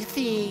little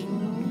thing?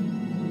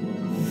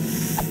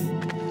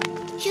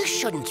 You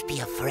shouldn't be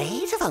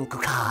afraid of Uncle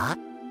Car.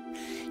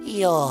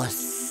 You're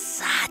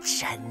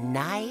such a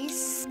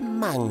nice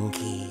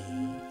monkey.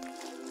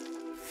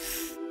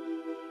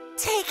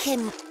 Take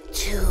him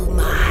to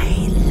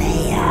my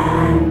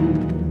lair.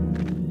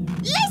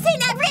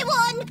 Listen,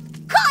 everyone!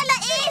 Carla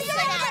is...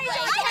 What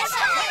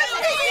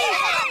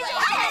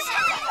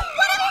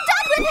have you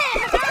done with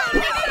him?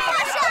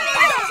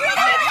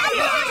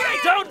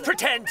 Don't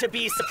pretend to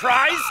be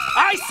surprised.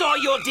 I saw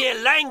your dear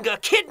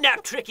Langer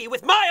kidnap Tricky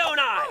with my own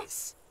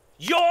eyes.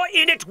 You're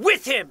in it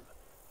with him.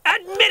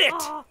 Admit it!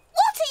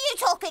 What are you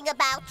talking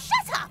about?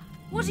 Shut up!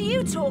 What are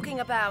you talking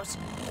about?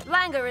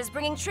 Langer is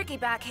bringing Tricky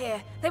back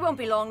here. They won't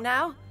be long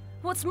now.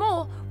 What's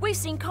more, we've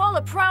seen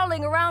Carla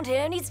prowling around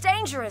here and he's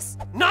dangerous.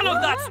 None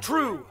of that's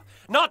true.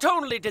 Not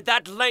only did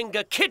that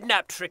Langer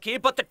kidnap Tricky,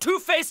 but the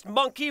two-faced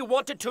monkey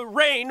wanted to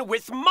reign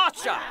with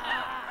Masha.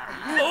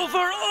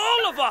 Over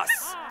all of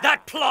us!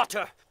 That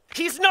plotter!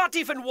 He's not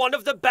even one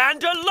of the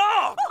band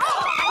along!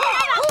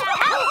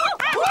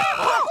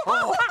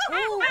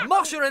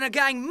 Masha and a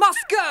gang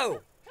must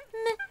go!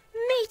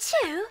 Me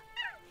too?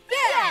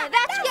 Yeah,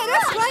 that's get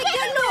us right,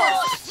 get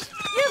lost!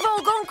 You've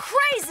all gone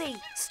crazy!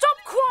 Stop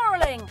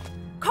quarreling!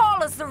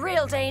 Carla's the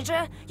real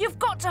danger. You've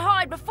got to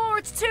hide before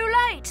it's too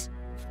late.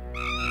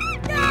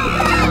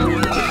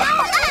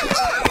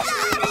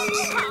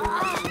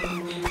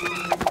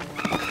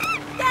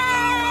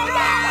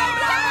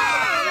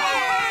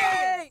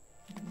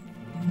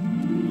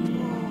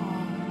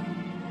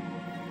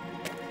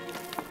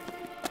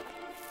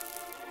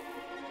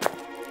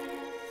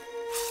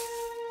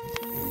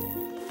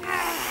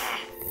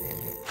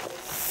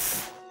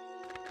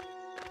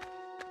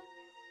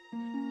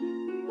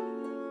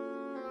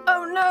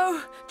 Oh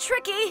no,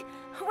 Tricky,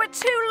 we're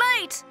too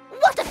late.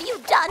 What have you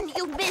done,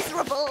 you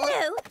miserable...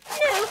 No,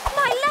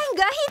 my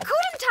Langer, he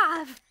couldn't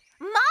have.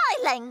 My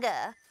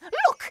Langer?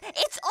 Look,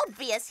 it's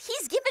obvious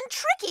he's given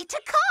Tricky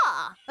to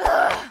Car.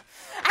 Ugh.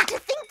 And to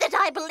think that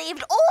I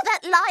believed all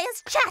that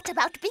liar's chat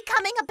about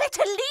becoming a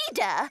better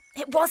leader.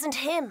 It wasn't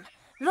him.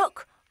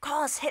 Look,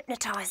 Car's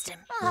hypnotized him.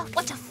 Ah,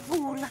 what a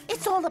fool.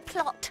 It's all a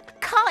plot.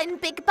 Car and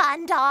Big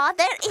Bandar,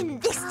 they're in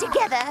this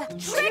together.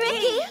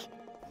 Tricky!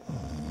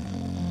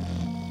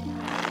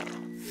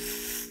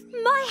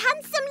 My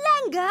handsome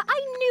Langer, I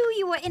knew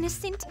you were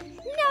innocent.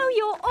 Now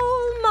you're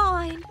all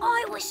mine.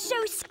 I was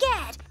so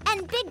scared,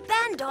 and Big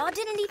Bandar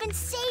didn't even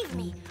save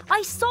me.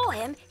 I saw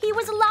him. He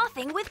was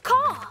laughing with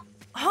Car.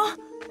 Huh?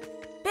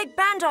 Big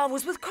Bandar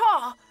was with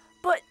Car,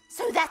 but...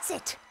 So that's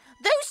it.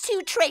 Those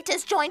two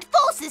traitors joined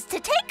forces to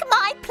take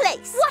my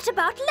place. What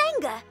about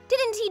Langer?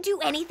 Didn't he do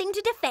anything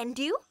to defend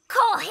you?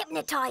 Car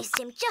hypnotized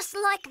him just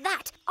like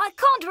that. I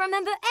can't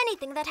remember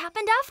anything that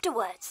happened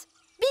afterwards.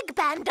 Big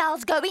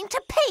Bandar's going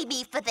to pay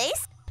me for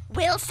this.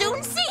 We'll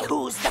soon see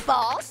who's the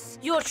boss.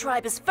 Your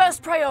tribe is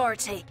first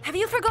priority. Have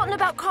you forgotten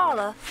about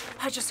Carla?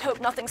 I just hope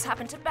nothing's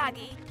happened to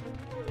Baggy.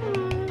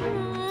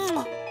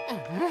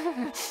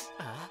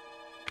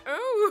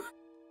 Oh.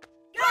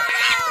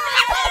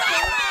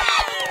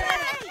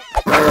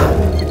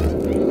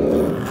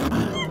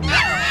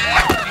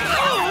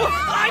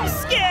 I'm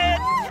scared!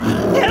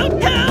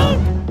 Help, help!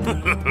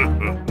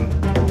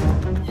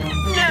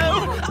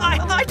 No,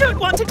 I don't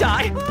want to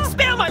die.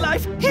 Spare my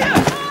life. Here,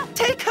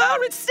 take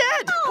her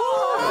instead.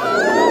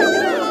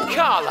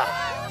 Carla,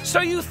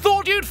 so you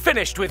thought you'd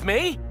finished with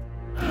me?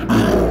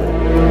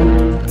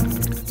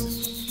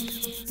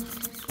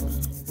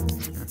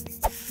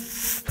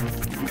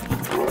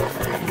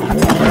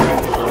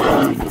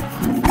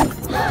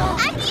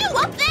 And you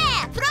up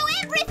there! Throw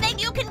everything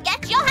you can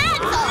get your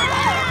hands on!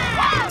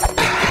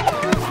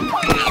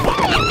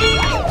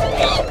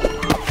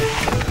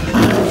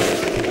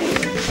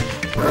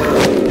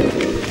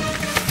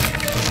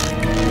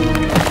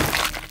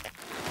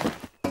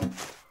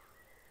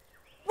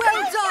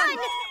 Well done!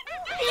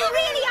 You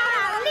really are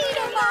our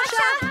leader,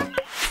 Masha!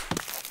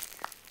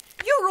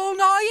 You're all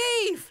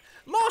naive!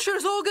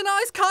 Masha's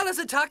organised Carla's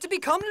attack to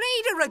become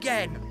leader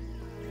again!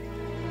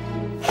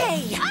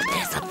 Hey,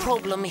 there's a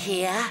problem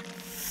here.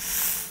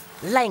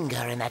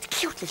 Langer and that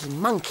cute little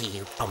monkey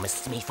you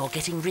promised me for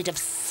getting rid of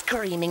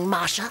screaming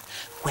Masha,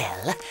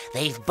 well,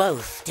 they've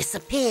both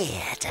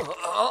disappeared.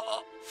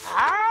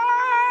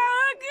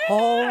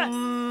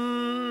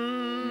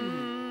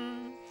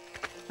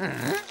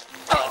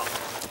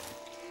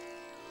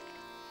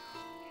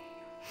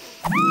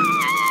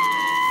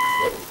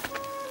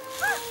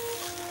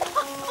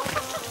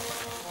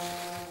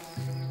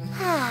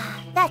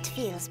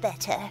 feels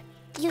better.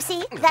 You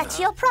see, that's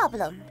your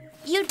problem.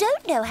 You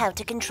don't know how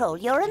to control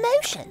your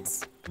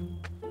emotions.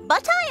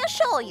 But I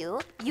assure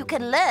you, you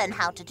can learn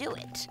how to do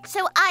it.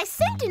 So I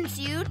sentence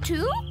you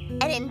to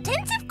an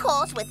intensive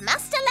course with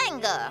Master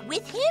Langer.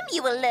 With him,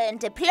 you will learn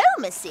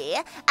diplomacy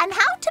and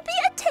how to be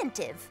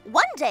attentive.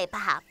 One day,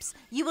 perhaps,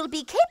 you will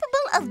be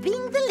capable of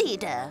being the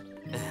leader.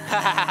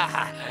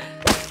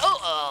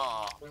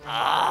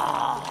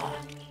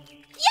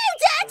 You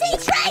dirty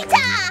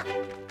traitor!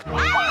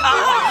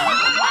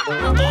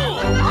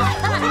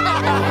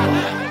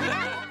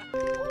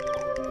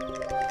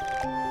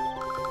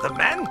 The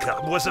man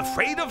cub was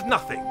afraid of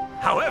nothing.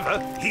 However,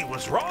 he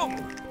was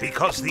wrong,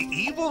 because the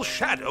evil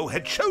shadow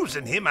had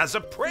chosen him as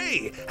a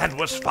prey and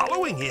was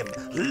following him,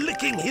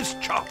 licking his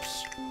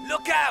chops.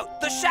 Look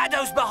out! The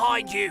shadow's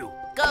behind you!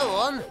 Go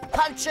on,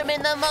 punch him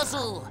in the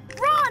muzzle.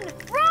 Run!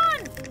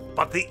 Run!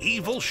 But the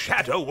evil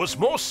shadow was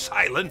more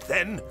silent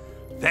than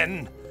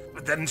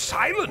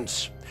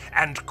silence,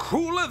 and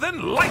crueler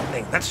than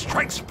lightning that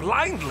strikes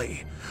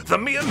blindly. The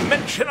mere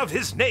mention of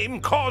his name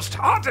caused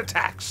heart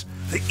attacks.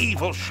 The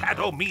evil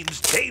shadow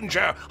means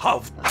danger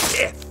of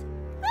death.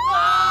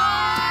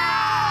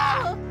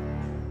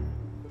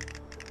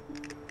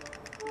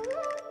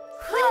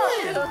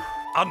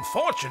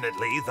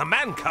 Unfortunately, the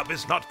man cub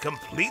is not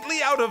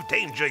completely out of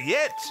danger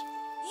yet.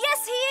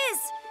 Yes, he is!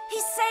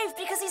 He's saved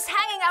because he's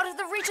hanging out of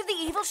the reach of the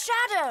evil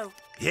shadow.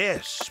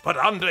 Yes, but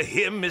under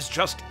him is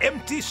just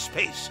empty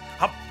space,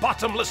 a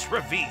bottomless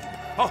ravine,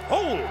 a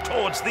hole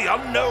towards the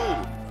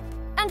unknown.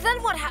 And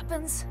then what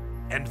happens?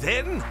 And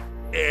then,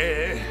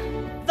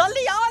 The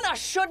liana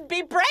should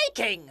be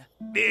breaking.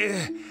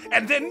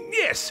 and then,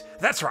 yes,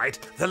 that's right,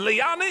 the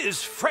liana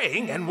is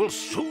fraying and will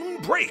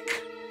soon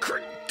break.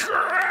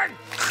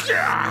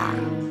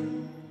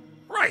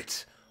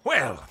 Right,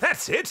 well,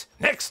 that's it.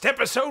 Next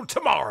episode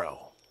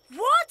tomorrow.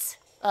 What?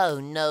 Oh,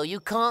 no, you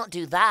can't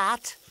do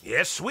that.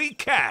 Yes, we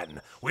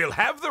can. We'll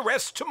have the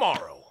rest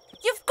tomorrow.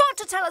 You've got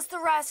to tell us the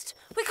rest.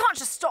 We can't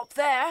just stop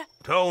there.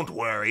 Don't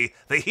worry,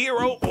 the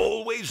hero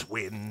always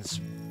wins.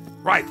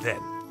 Right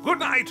then, good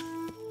night.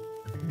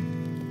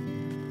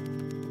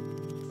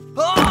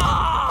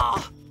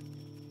 Ah!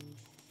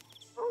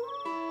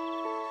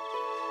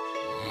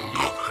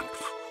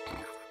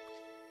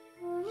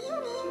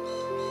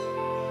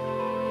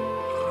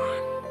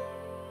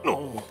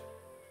 Oh.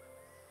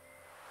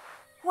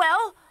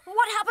 Well,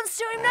 what happens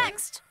to him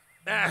next?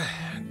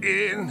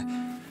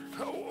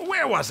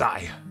 Where was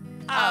I?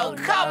 Oh,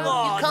 come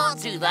on! You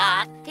can't do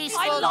that. He's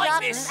I forgotten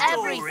like this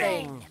story.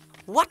 everything.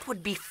 What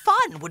would be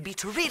fun would be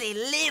to really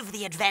live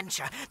the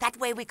adventure. That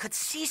way we could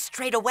see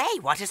straight away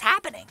what is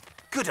happening.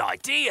 Good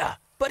idea.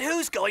 But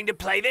who's going to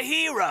play the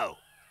hero?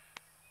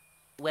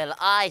 Well,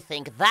 I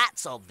think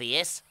that's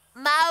obvious.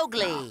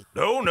 Mowgli.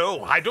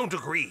 No, I don't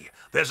agree.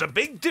 There's a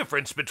big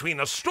difference between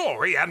a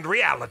story and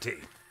reality.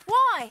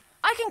 Why?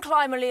 I can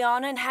climb a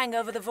liana and hang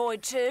over the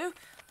void too.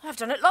 I've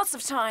done it lots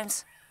of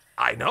times.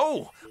 I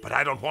know, but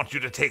I don't want you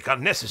to take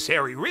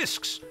unnecessary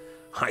risks.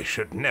 I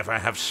should never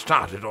have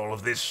started all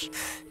of this.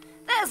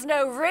 There's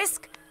no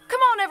risk. Come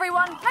on,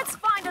 everyone. Let's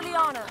find a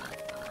liana.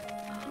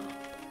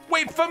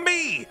 Wait for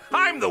me!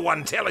 I'm the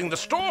one telling the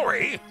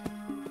story!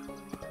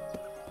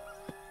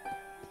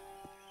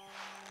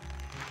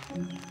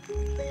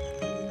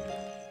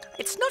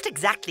 It's not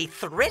exactly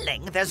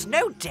thrilling. There's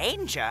no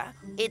danger.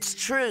 It's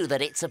true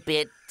that it's a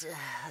bit...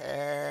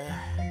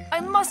 I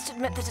must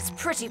admit that it's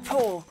pretty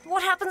poor.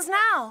 What happens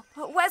now?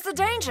 Where's the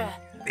danger?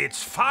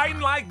 It's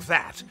fine like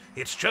that.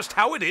 It's just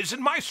how it is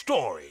in my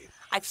story.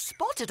 I've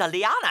spotted a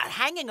liana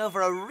hanging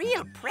over a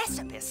real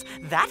precipice.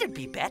 That'd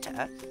be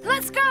better.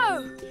 Let's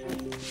go!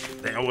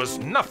 There was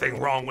nothing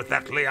wrong with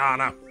that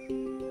liana.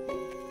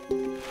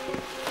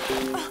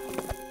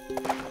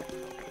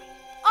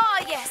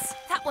 Ah, yes.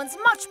 That one's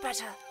much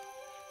better.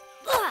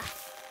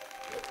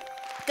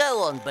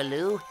 Go on,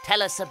 Baloo.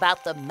 Tell us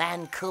about the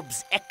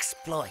man-cub's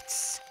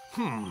exploits.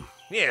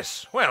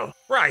 Yes, well,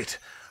 right.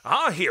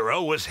 Our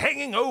hero was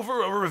hanging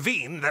over a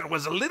ravine that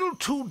was a little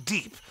too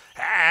deep,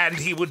 and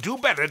he would do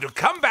better to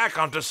come back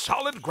onto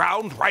solid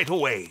ground right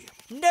away.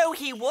 No,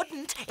 he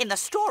wouldn't. In the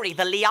story,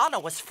 the liana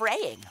was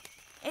fraying.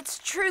 It's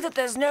true that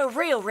there's no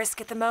real risk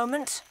at the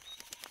moment.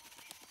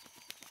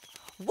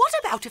 What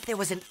about if there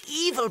was an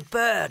evil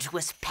bird who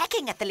was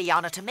pecking at the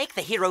liana to make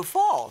the hero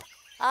fall?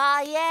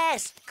 Ah,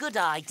 yes. Good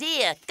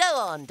idea. Go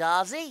on,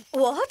 Darcy.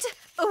 What?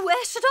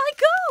 Where should I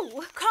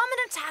go? Come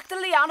and attack the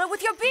liana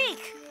with your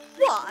beak.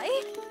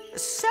 Why?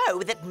 So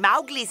that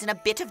Mowgli's in a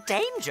bit of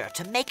danger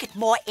to make it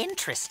more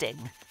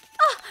interesting.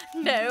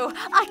 No,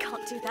 I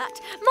can't do that.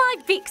 My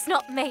beak's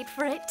not made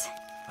for it.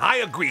 I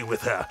agree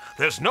with her.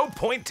 There's no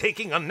point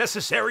taking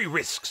unnecessary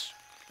risks.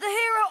 The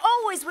hero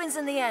always wins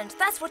in the end.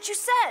 That's what you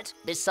said.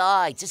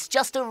 Besides, it's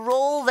just a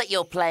role that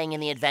you're playing in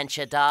the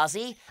adventure,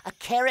 Darcy. A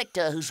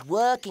character who's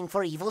working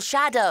for Evil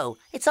Shadow.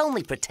 It's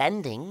only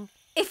pretending.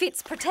 If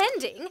it's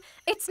pretending,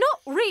 it's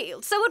not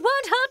real, so it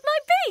won't hurt my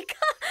beak.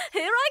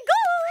 Here I go!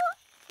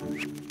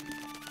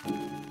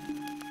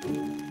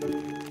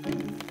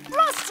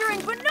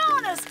 Blustering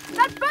bananas!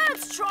 That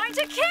bird's trying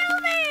to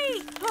kill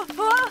me!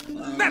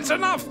 That's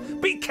enough!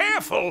 Be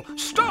careful!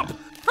 Stop!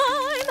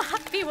 I'm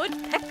Happy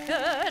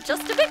Woodpecker,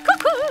 just a bit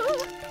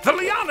cuckoo. The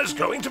liana's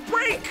going to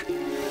break!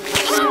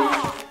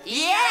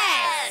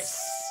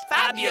 Yes!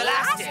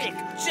 Fabulastic!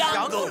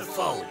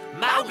 Jungleful!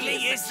 Mowgli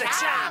is the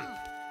champ!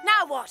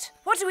 Now what?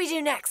 What do we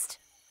do next?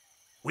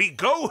 We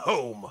go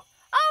home.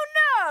 Oh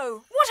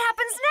no! What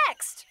happens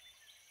next?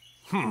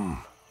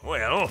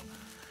 Well,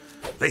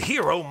 the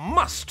hero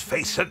must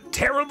face a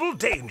terrible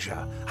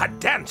danger. A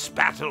dance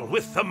battle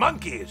with the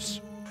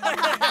monkeys.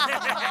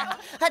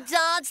 A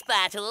dance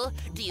battle?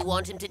 Do you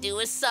want him to do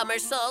a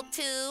somersault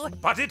too?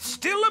 But it's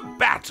still a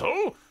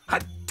battle.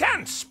 A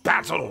dance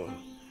battle.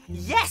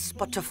 Yes,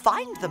 but to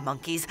find the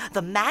monkeys,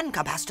 the man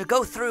cub has to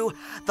go through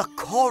the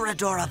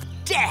corridor of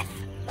death.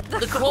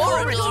 The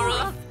corridor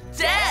of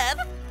death?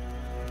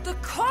 The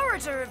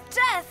corridor of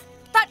death?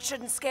 That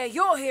shouldn't scare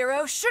your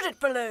hero, should it,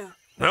 Baloo?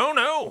 No,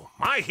 no.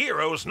 My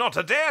hero's not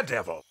a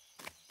daredevil.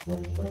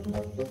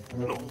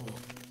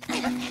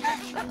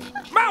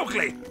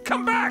 Mowgli,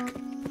 come back!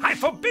 I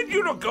forbid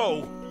you to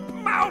go!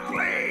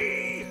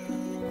 Mowgli!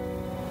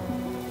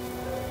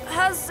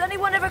 Has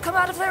anyone ever come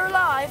out of there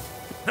alive?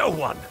 No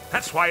one.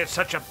 That's why it's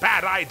such a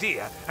bad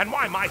idea, and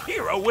why my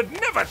hero would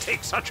never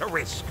take such a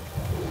risk.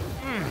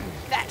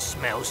 That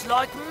smells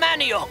like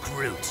manioc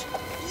root.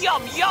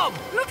 Yum, yum!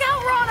 Look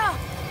out, Rana!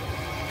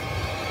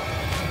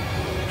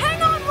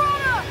 Hang on,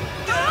 Rana!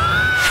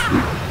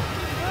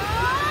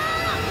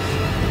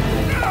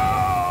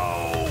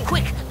 No!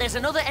 Quick, there's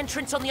another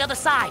entrance on the other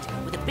side.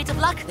 With a bit of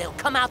luck, they'll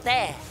come out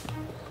there.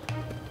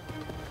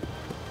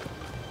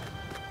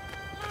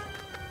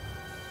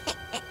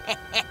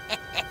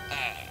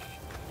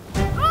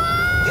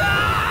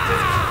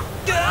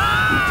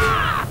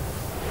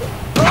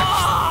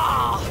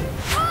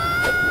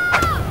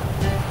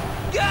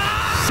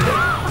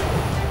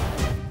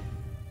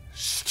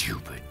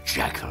 Stupid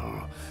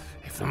jackal.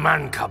 If the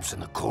man cub's in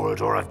the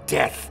corridor of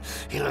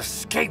death, he'll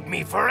escape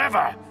me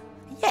forever.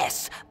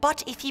 Yes,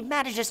 but if he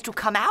manages to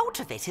come out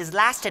of it, his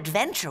last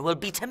adventure will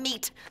be to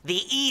meet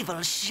the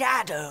evil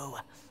shadow.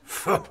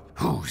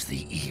 Who's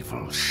the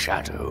evil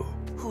shadow?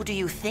 Who do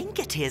you think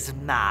it is,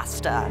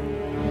 Master?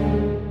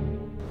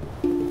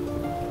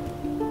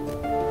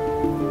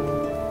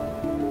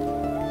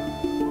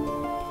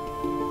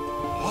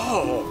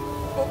 Oh!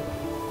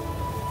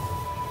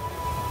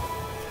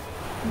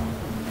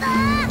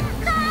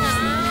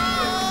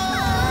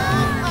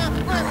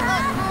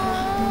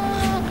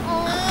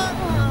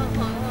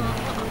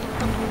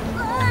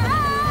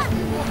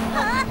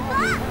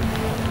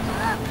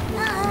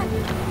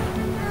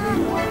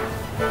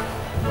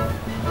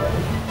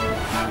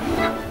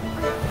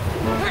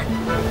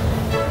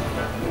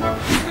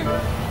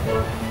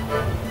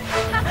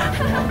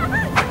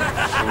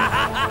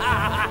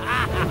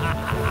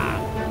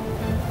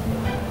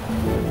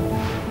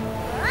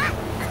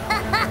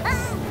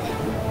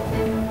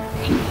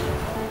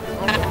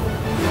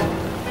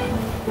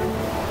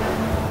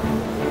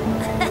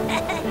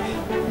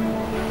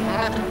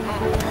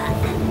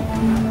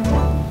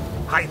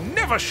 I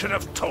never should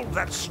have told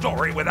that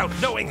story without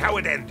knowing how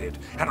it ended,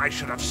 and I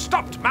should have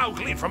stopped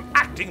Mowgli from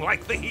acting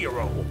like the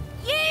hero.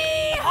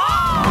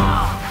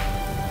 Yee-haw!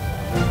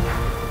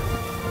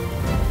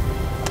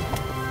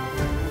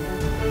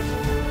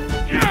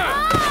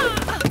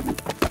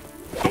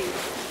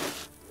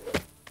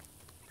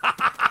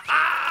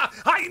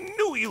 I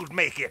knew you'd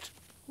make it!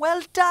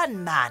 Well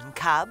done, man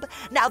cub.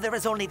 Now there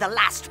is only the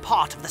last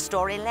part of the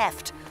story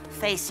left,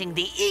 facing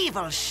the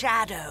evil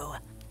shadow.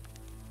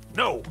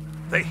 No,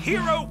 the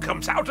hero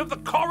comes out of the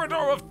corridor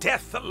of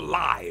death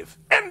alive.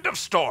 End of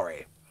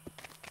story.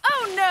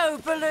 Oh no,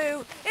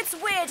 Baloo! It's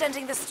weird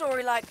ending the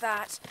story like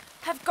that.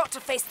 I've got to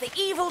face the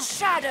evil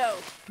shadow.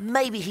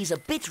 Maybe he's a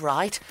bit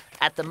right.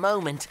 At the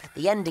moment,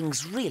 the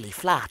ending's really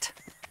flat.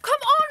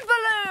 Come on,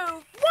 Baloo!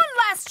 One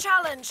last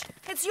challenge.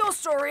 It's your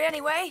story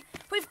anyway.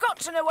 We've got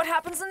to know what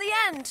happens in the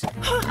end.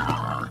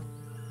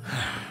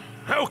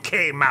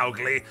 Okay,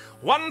 Mowgli.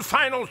 One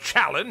final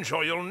challenge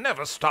or you'll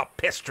never stop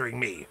pestering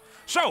me.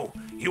 So,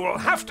 you will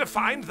have to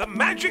find the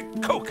magic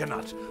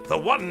coconut, the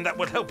one that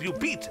will help you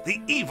beat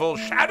the evil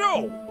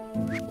shadow.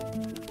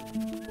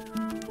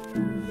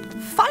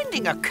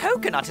 Finding a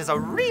coconut is a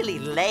really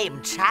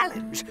lame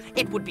challenge.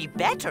 It would be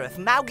better if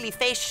Mowgli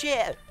faced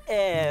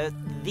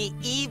the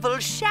evil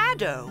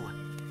shadow.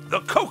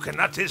 The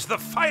coconut is the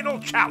final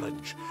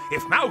challenge.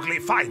 If Mowgli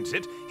finds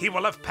it, he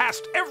will have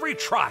passed every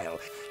trial,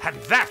 and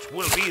that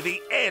will be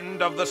the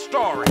end of the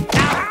story.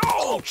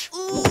 Ouch!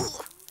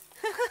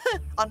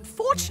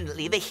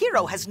 Unfortunately, the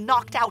hero has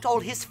knocked out all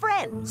his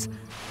friends.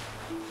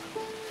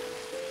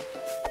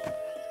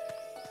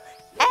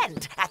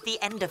 And at the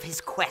end of his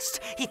quest,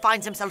 he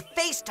finds himself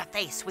face to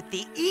face with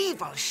the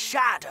evil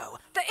shadow.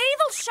 The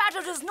evil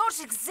shadow does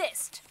not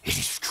exist. It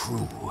is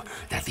true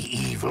that the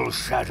evil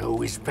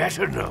shadow is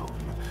better known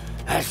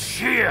as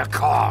Shere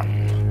Khan.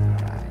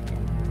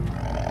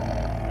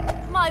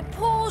 My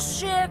poor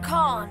Shere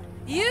Khan,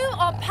 you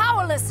are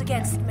powerless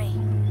against me.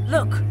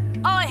 Look,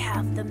 I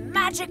have the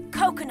magic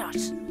coconut.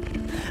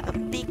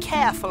 Be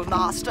careful,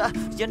 Master.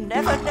 You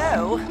never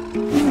know.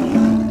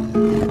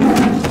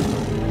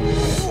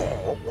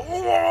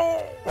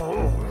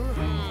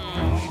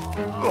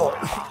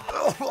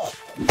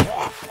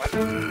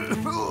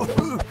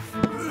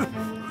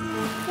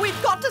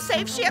 We've got to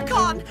save Shere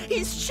Khan.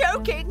 He's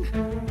choking.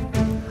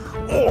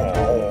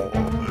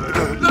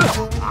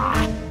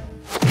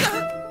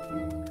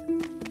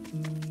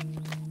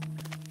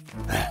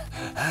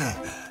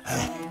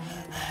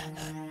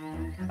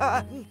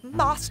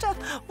 Master,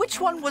 which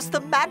one was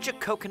the magic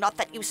coconut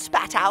that you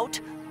spat out?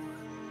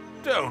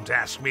 Don't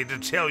ask me to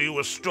tell you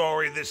a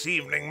story this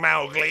evening,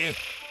 Mowgli.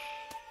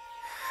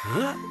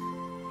 Huh?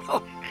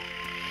 Oh.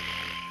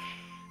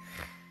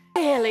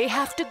 Really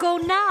have to go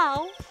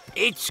now?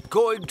 It's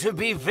going to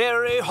be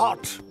very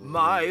hot.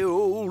 My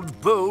old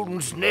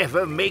bones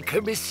never make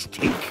a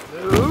mistake.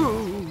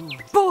 Oh.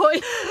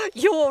 Boy,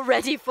 you're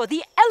ready for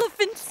the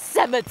elephant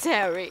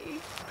cemetery.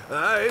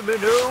 I'm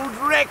an old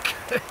wreck.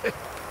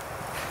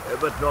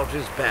 But not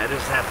as bad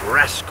as that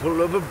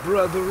rascal of a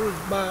brother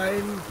of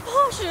mine.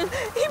 Portia,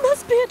 he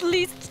must be at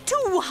least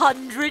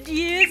 200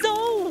 years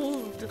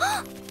old.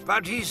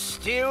 But he's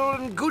still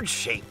in good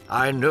shape.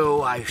 I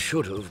know I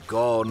should have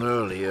gone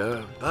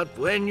earlier, but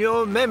when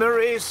your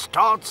memory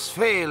starts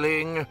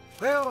failing,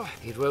 well,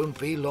 it won't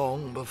be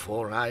long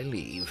before I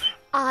leave.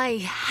 I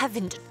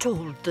haven't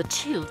told the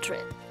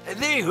children.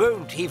 They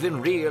won't even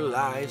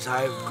realize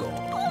I've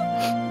gone.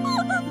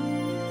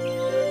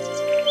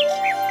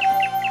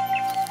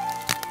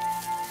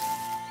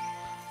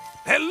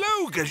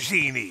 Hello,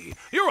 Gajini.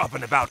 You're up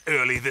and about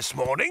early this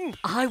morning.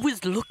 I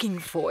was looking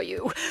for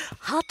you.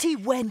 Hati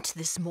went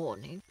this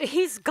morning.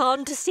 He's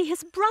gone to see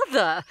his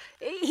brother.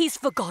 He's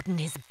forgotten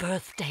his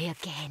birthday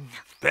again.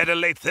 Better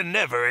late than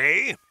never,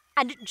 eh?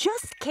 And it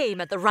just came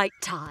at the right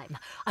time.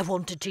 I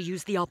wanted to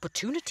use the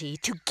opportunity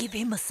to give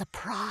him a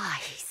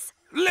surprise.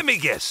 Let me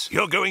guess.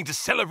 You're going to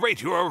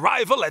celebrate your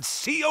arrival at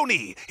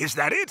Sioni. Is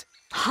that it?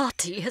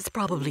 Hati has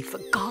probably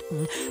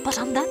forgotten, but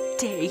on that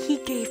day he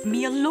gave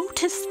me a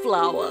lotus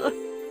flower.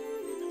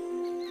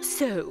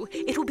 So,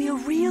 it'll be a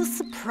real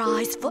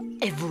surprise for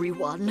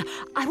everyone.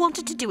 I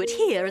wanted to do it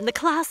here in the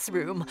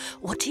classroom.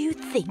 What do you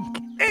think?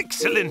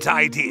 Excellent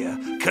idea.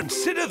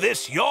 Consider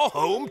this your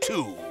home,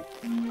 too.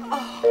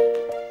 Oh.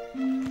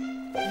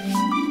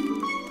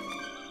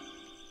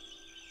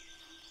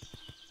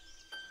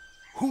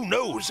 Who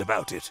knows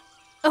about it?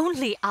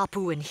 Only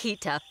Apu and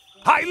Hita.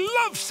 I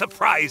love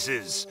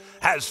surprises.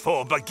 As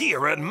for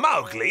Bagheera and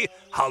Mowgli,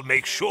 I'll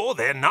make sure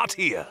they're not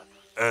here.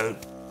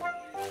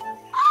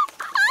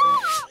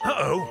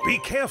 Uh-oh, be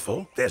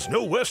careful. There's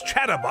no worse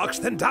chatterbox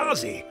than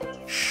Dazi.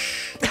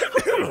 Shh.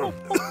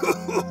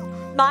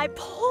 My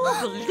poor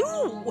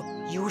Baloo.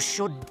 You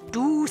should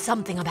do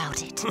something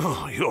about it.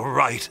 Oh, you're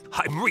right.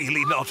 I'm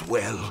really not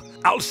well.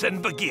 I'll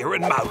send Bagheera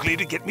and Mowgli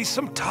to get me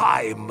some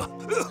time.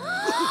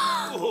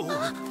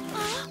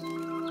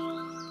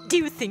 Do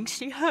you think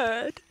she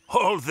heard?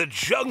 All the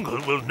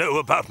jungle will know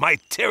about my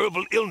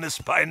terrible illness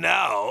by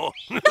now.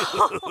 No,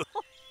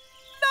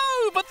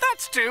 but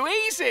that's too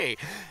easy.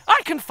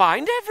 I can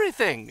find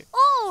everything.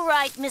 All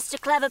right, Mr.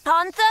 Clever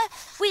Panther.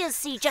 We'll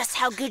see just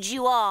how good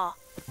you are.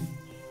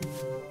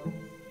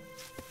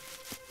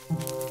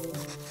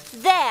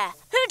 There.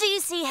 Who do you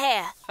see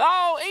here?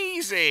 Oh,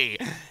 easy.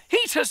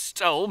 Hita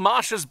stole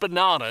Marsha's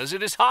bananas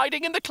and is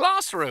hiding in the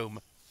classroom.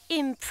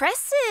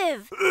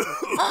 Impressive.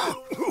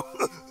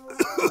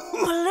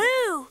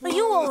 Baloo, are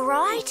you all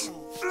right?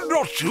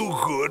 Not too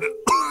good.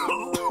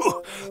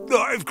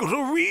 I've got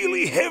a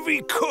really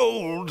heavy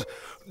cold.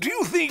 Do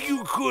you think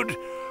you could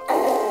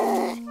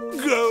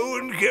go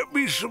and get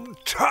me some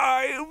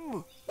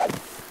time?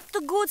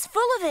 The gourd's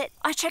full of it.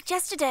 I checked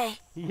yesterday.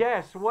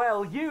 Yes,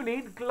 well, you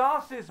need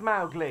glasses,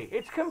 Mowgli.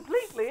 It's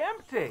completely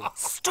empty.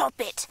 Stop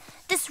it.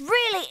 This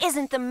really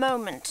isn't the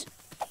moment.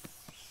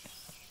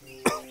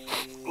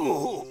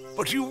 Oh,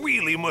 but you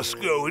really must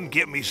go and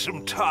get me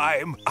some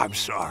time. I'm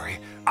sorry.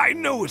 I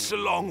know it's a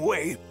long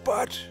way,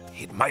 but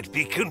it might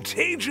be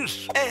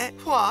contagious.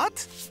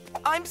 What?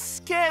 I'm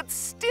scared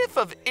stiff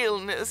of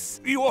illness.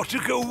 You ought to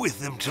go with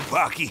them,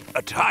 Tabaki.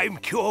 A time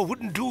cure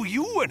wouldn't do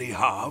you any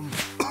harm.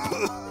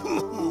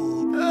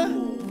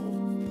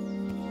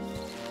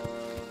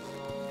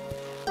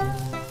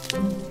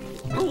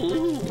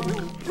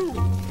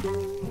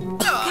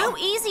 Go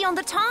easy on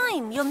the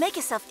time. You'll make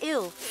yourself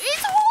ill.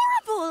 It's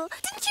horrible.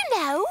 Didn't you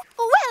know?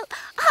 Well,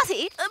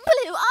 Hati,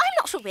 Baloo, I'm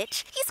not a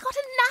witch. He's got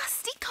a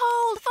nasty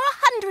cold for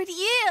 100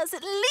 years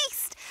at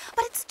least.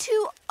 But it's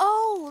too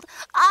old.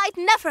 I'd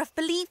never have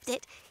believed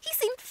it. He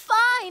seemed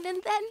fine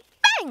and then,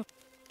 bang!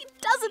 He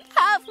doesn't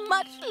have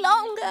much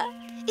longer.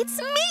 It's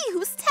me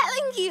who's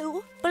telling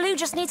you. Baloo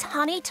just needs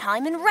honey,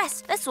 time and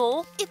rest, that's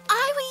all. If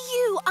I were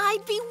you,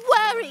 I'd be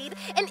worried.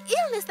 An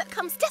illness that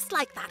comes just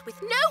like that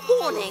with no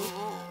warning.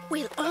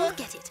 We'll all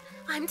get it,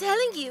 I'm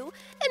telling you.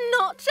 And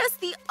not just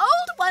the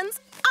old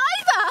ones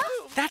either.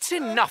 That's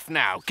enough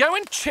now. Go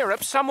and cheer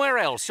up somewhere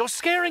else. You're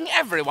scaring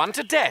everyone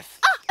to death.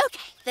 Ah,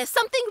 okay. There's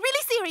something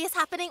really serious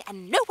happening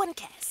and no one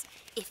cares.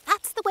 If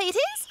that's the way it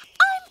is,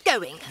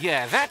 going.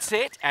 Yeah, that's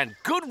it, and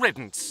good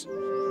riddance.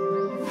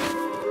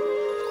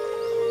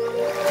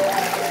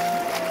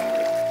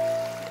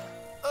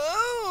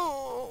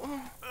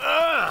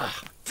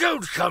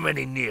 Don't come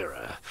any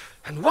nearer.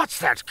 And what's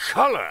that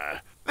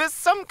colour? There's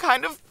some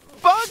kind of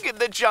bug in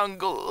the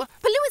jungle.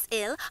 Baloo is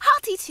ill,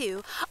 Hearty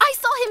too. I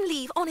saw him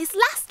leave on his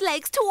last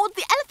legs toward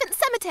the elephant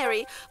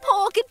cemetery.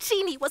 Poor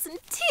Gachini was in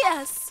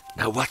tears.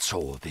 Now what's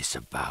all this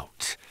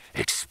about?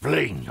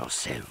 Explain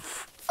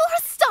yourself. For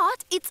a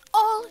start, it's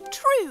all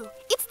true.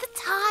 It's the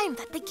time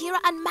that Bagheera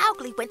and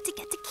Mowgli went to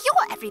get to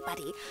cure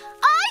everybody.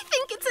 I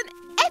think it's an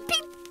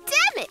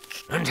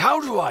epidemic. And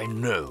how do I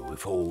know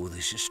if all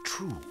this is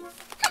true?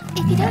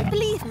 If you don't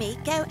believe me,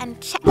 go and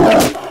check.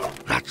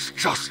 That's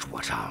just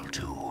what I'll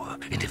do.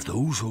 And if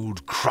those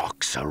old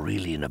crocs are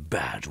really in a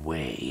bad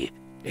way,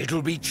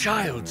 it'll be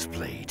child's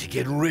play to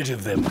get rid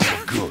of them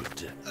for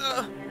good.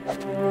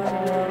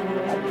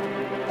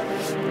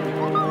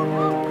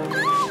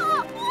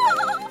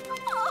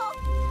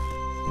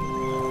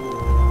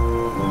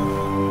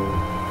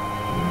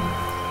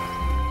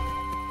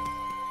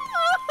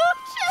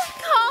 Shere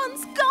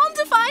Khan's gone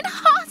to find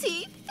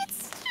Hearty.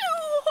 It's too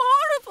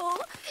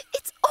horrible.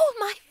 It's all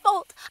my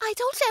fault. I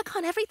told Shere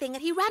Khan everything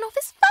and he ran off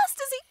as fast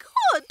as he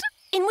could.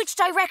 In which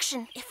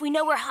direction? If we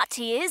know where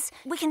Hearty is,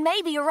 we can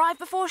maybe arrive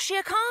before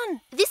Shere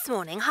Khan. This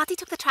morning, Hearty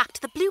took the track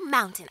to the Blue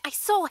Mountain. I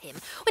saw him.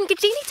 When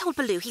Gajini told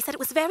Baloo, he said it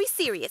was very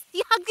serious.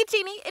 He hugged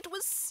Gajini. It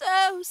was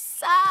so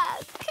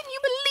sad. Can you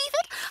believe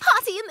it?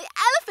 Hearty in the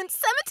elephant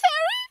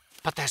cemetery?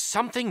 But there's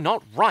something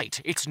not right.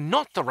 It's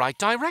not the right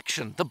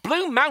direction. The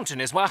Blue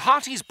Mountain is where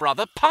Hearty's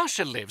brother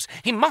Pasha lives.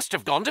 He must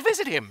have gone to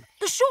visit him.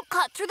 The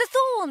shortcut through the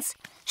thorns.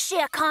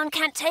 Shere Khan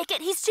can't take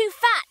it. He's too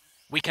fat.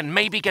 We can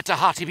maybe get to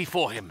Hearty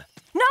before him.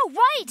 No,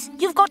 wait!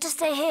 You've got to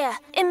stay here.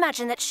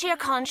 Imagine that Shere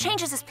Khan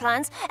changes his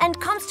plans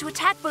and comes to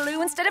attack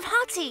Baloo instead of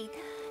Hearty.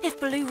 If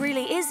Baloo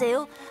really is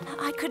ill,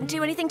 I couldn't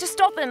do anything to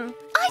stop him.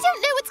 I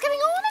don't know what's going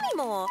on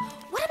anymore.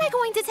 What am I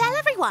going to tell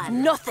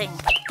everyone? Nothing.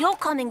 You're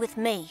coming with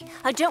me.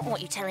 I don't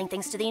want you telling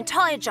things to the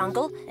entire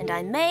jungle, and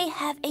I may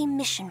have a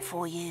mission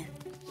for you.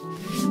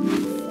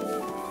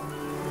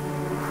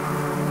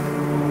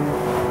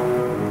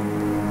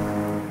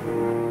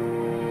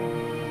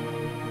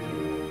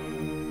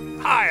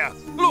 Higher!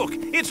 Look,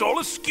 it's all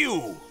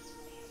askew.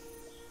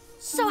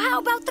 So how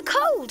about the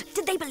cold?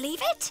 Did they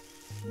believe it?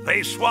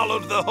 They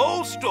swallowed the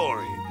whole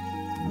story.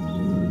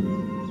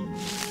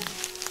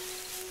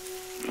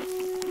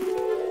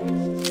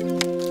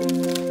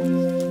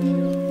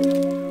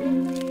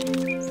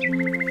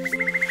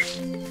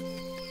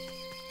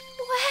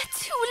 We're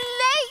too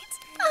late.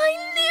 I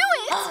knew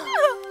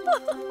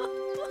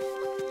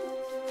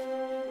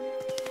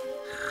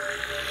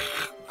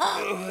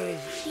it.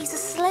 He's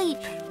asleep.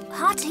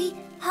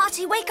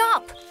 Hearty, wake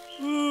up.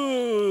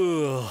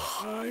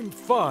 I'm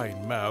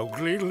fine,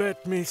 Mowgli.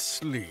 Let me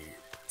sleep.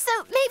 So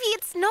maybe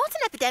it's not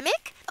an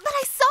epidemic, but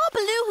I saw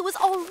Baloo who was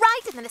all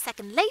right and then a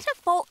second later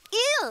fall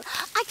ill.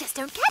 I just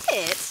don't get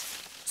it.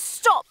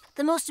 Stop!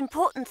 The most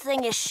important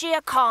thing is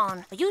Shere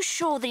Khan. Are you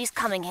sure that he's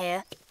coming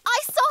here?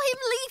 I saw him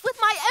leave with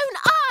my own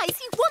eyes.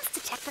 He wants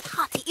to check that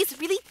Hearty is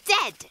really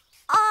dead.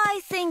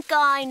 I think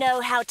I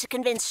know how to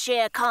convince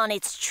Shere Khan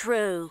it's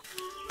true.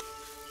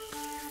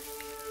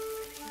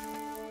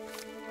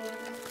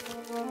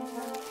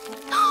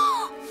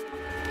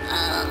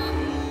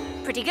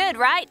 Pretty good,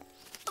 right?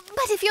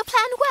 But if your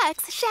plan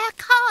works, Shere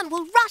Khan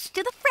will rush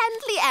to the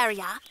friendly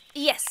area.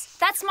 Yes,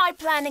 that's my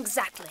plan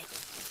exactly.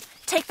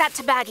 Take that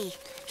to Baggy.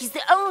 He's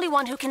the only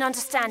one who can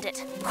understand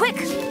it. Quick!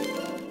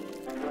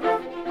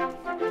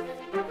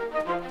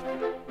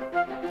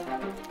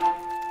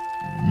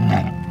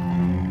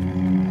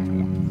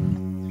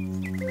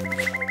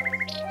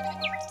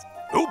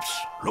 Oops,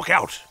 look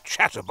out,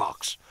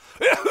 Chatterbox.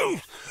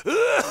 Don't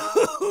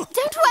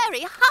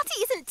worry,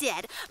 Hearty isn't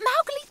dead.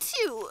 Mowgli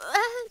too.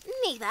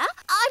 Neither.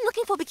 I'm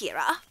looking for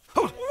Bagheera.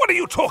 What are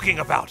you talking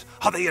about?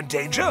 Are they in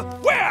danger?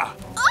 Where?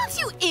 Aren't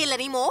you ill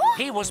anymore?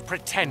 He was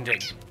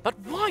pretending. But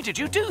why did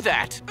you do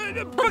that?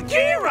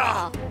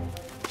 Bagheera!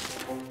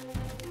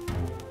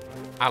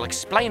 I'll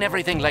explain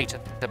everything later,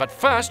 but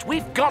first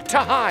we've got to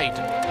hide.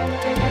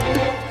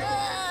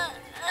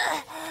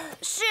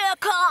 Shere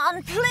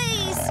Khan,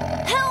 please,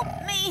 help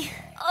me.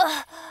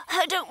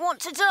 I don't want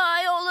to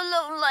die all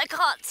alone like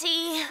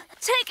Hearty.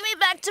 Take me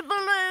back to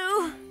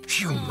Baloo.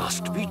 You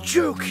must be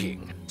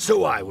joking.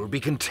 So I will be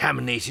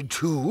contaminated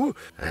too?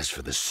 As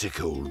for the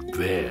sick old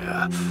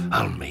bear,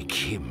 I'll make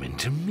him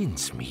into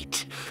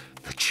mincemeat.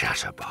 The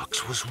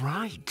Chatterbox was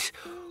right.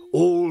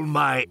 All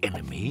my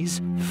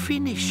enemies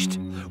finished.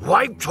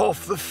 Wiped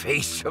off the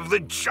face of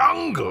the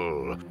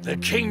jungle. The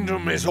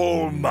kingdom is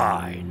all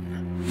mine.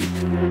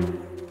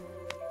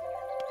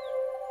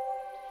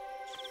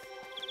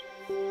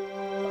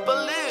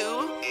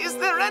 Baloo, is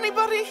there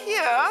anybody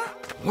here?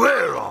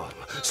 We're on,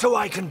 so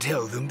I can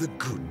tell them the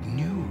good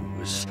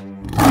news.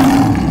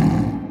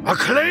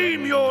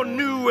 Acclaim your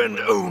new and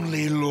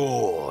only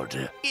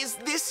lord. Is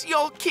this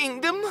your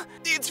kingdom?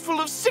 It's full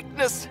of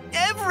sickness.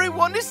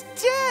 Everyone is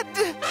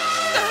dead.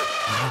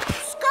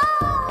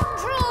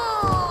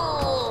 Scoundrel!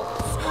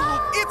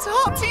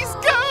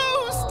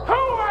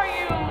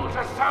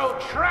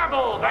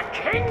 trouble, the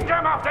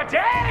kingdom of the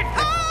dead!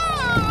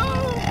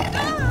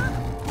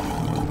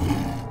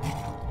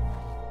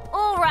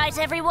 All right,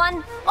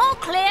 everyone. All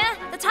clear.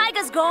 The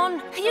tiger's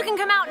gone. You can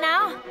come out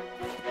now.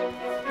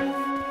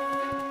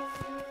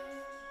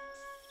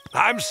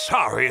 I'm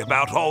sorry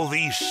about all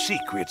these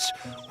secrets.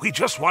 We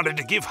just wanted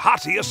to give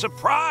Hottie a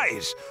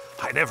surprise.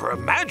 I never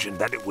imagined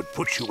that it would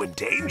put you in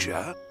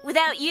danger.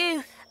 Without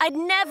you, I'd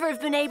never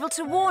have been able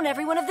to warn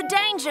everyone of the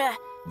danger.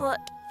 But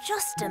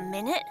just a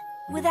minute.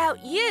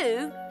 Without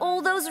you,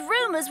 all those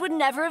rumors would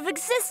never have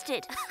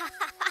existed.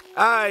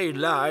 I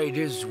lied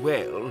as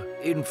well.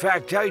 In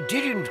fact, I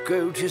didn't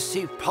go to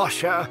see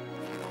Pasha.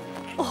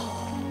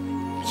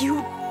 Oh,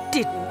 you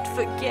didn't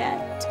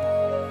forget.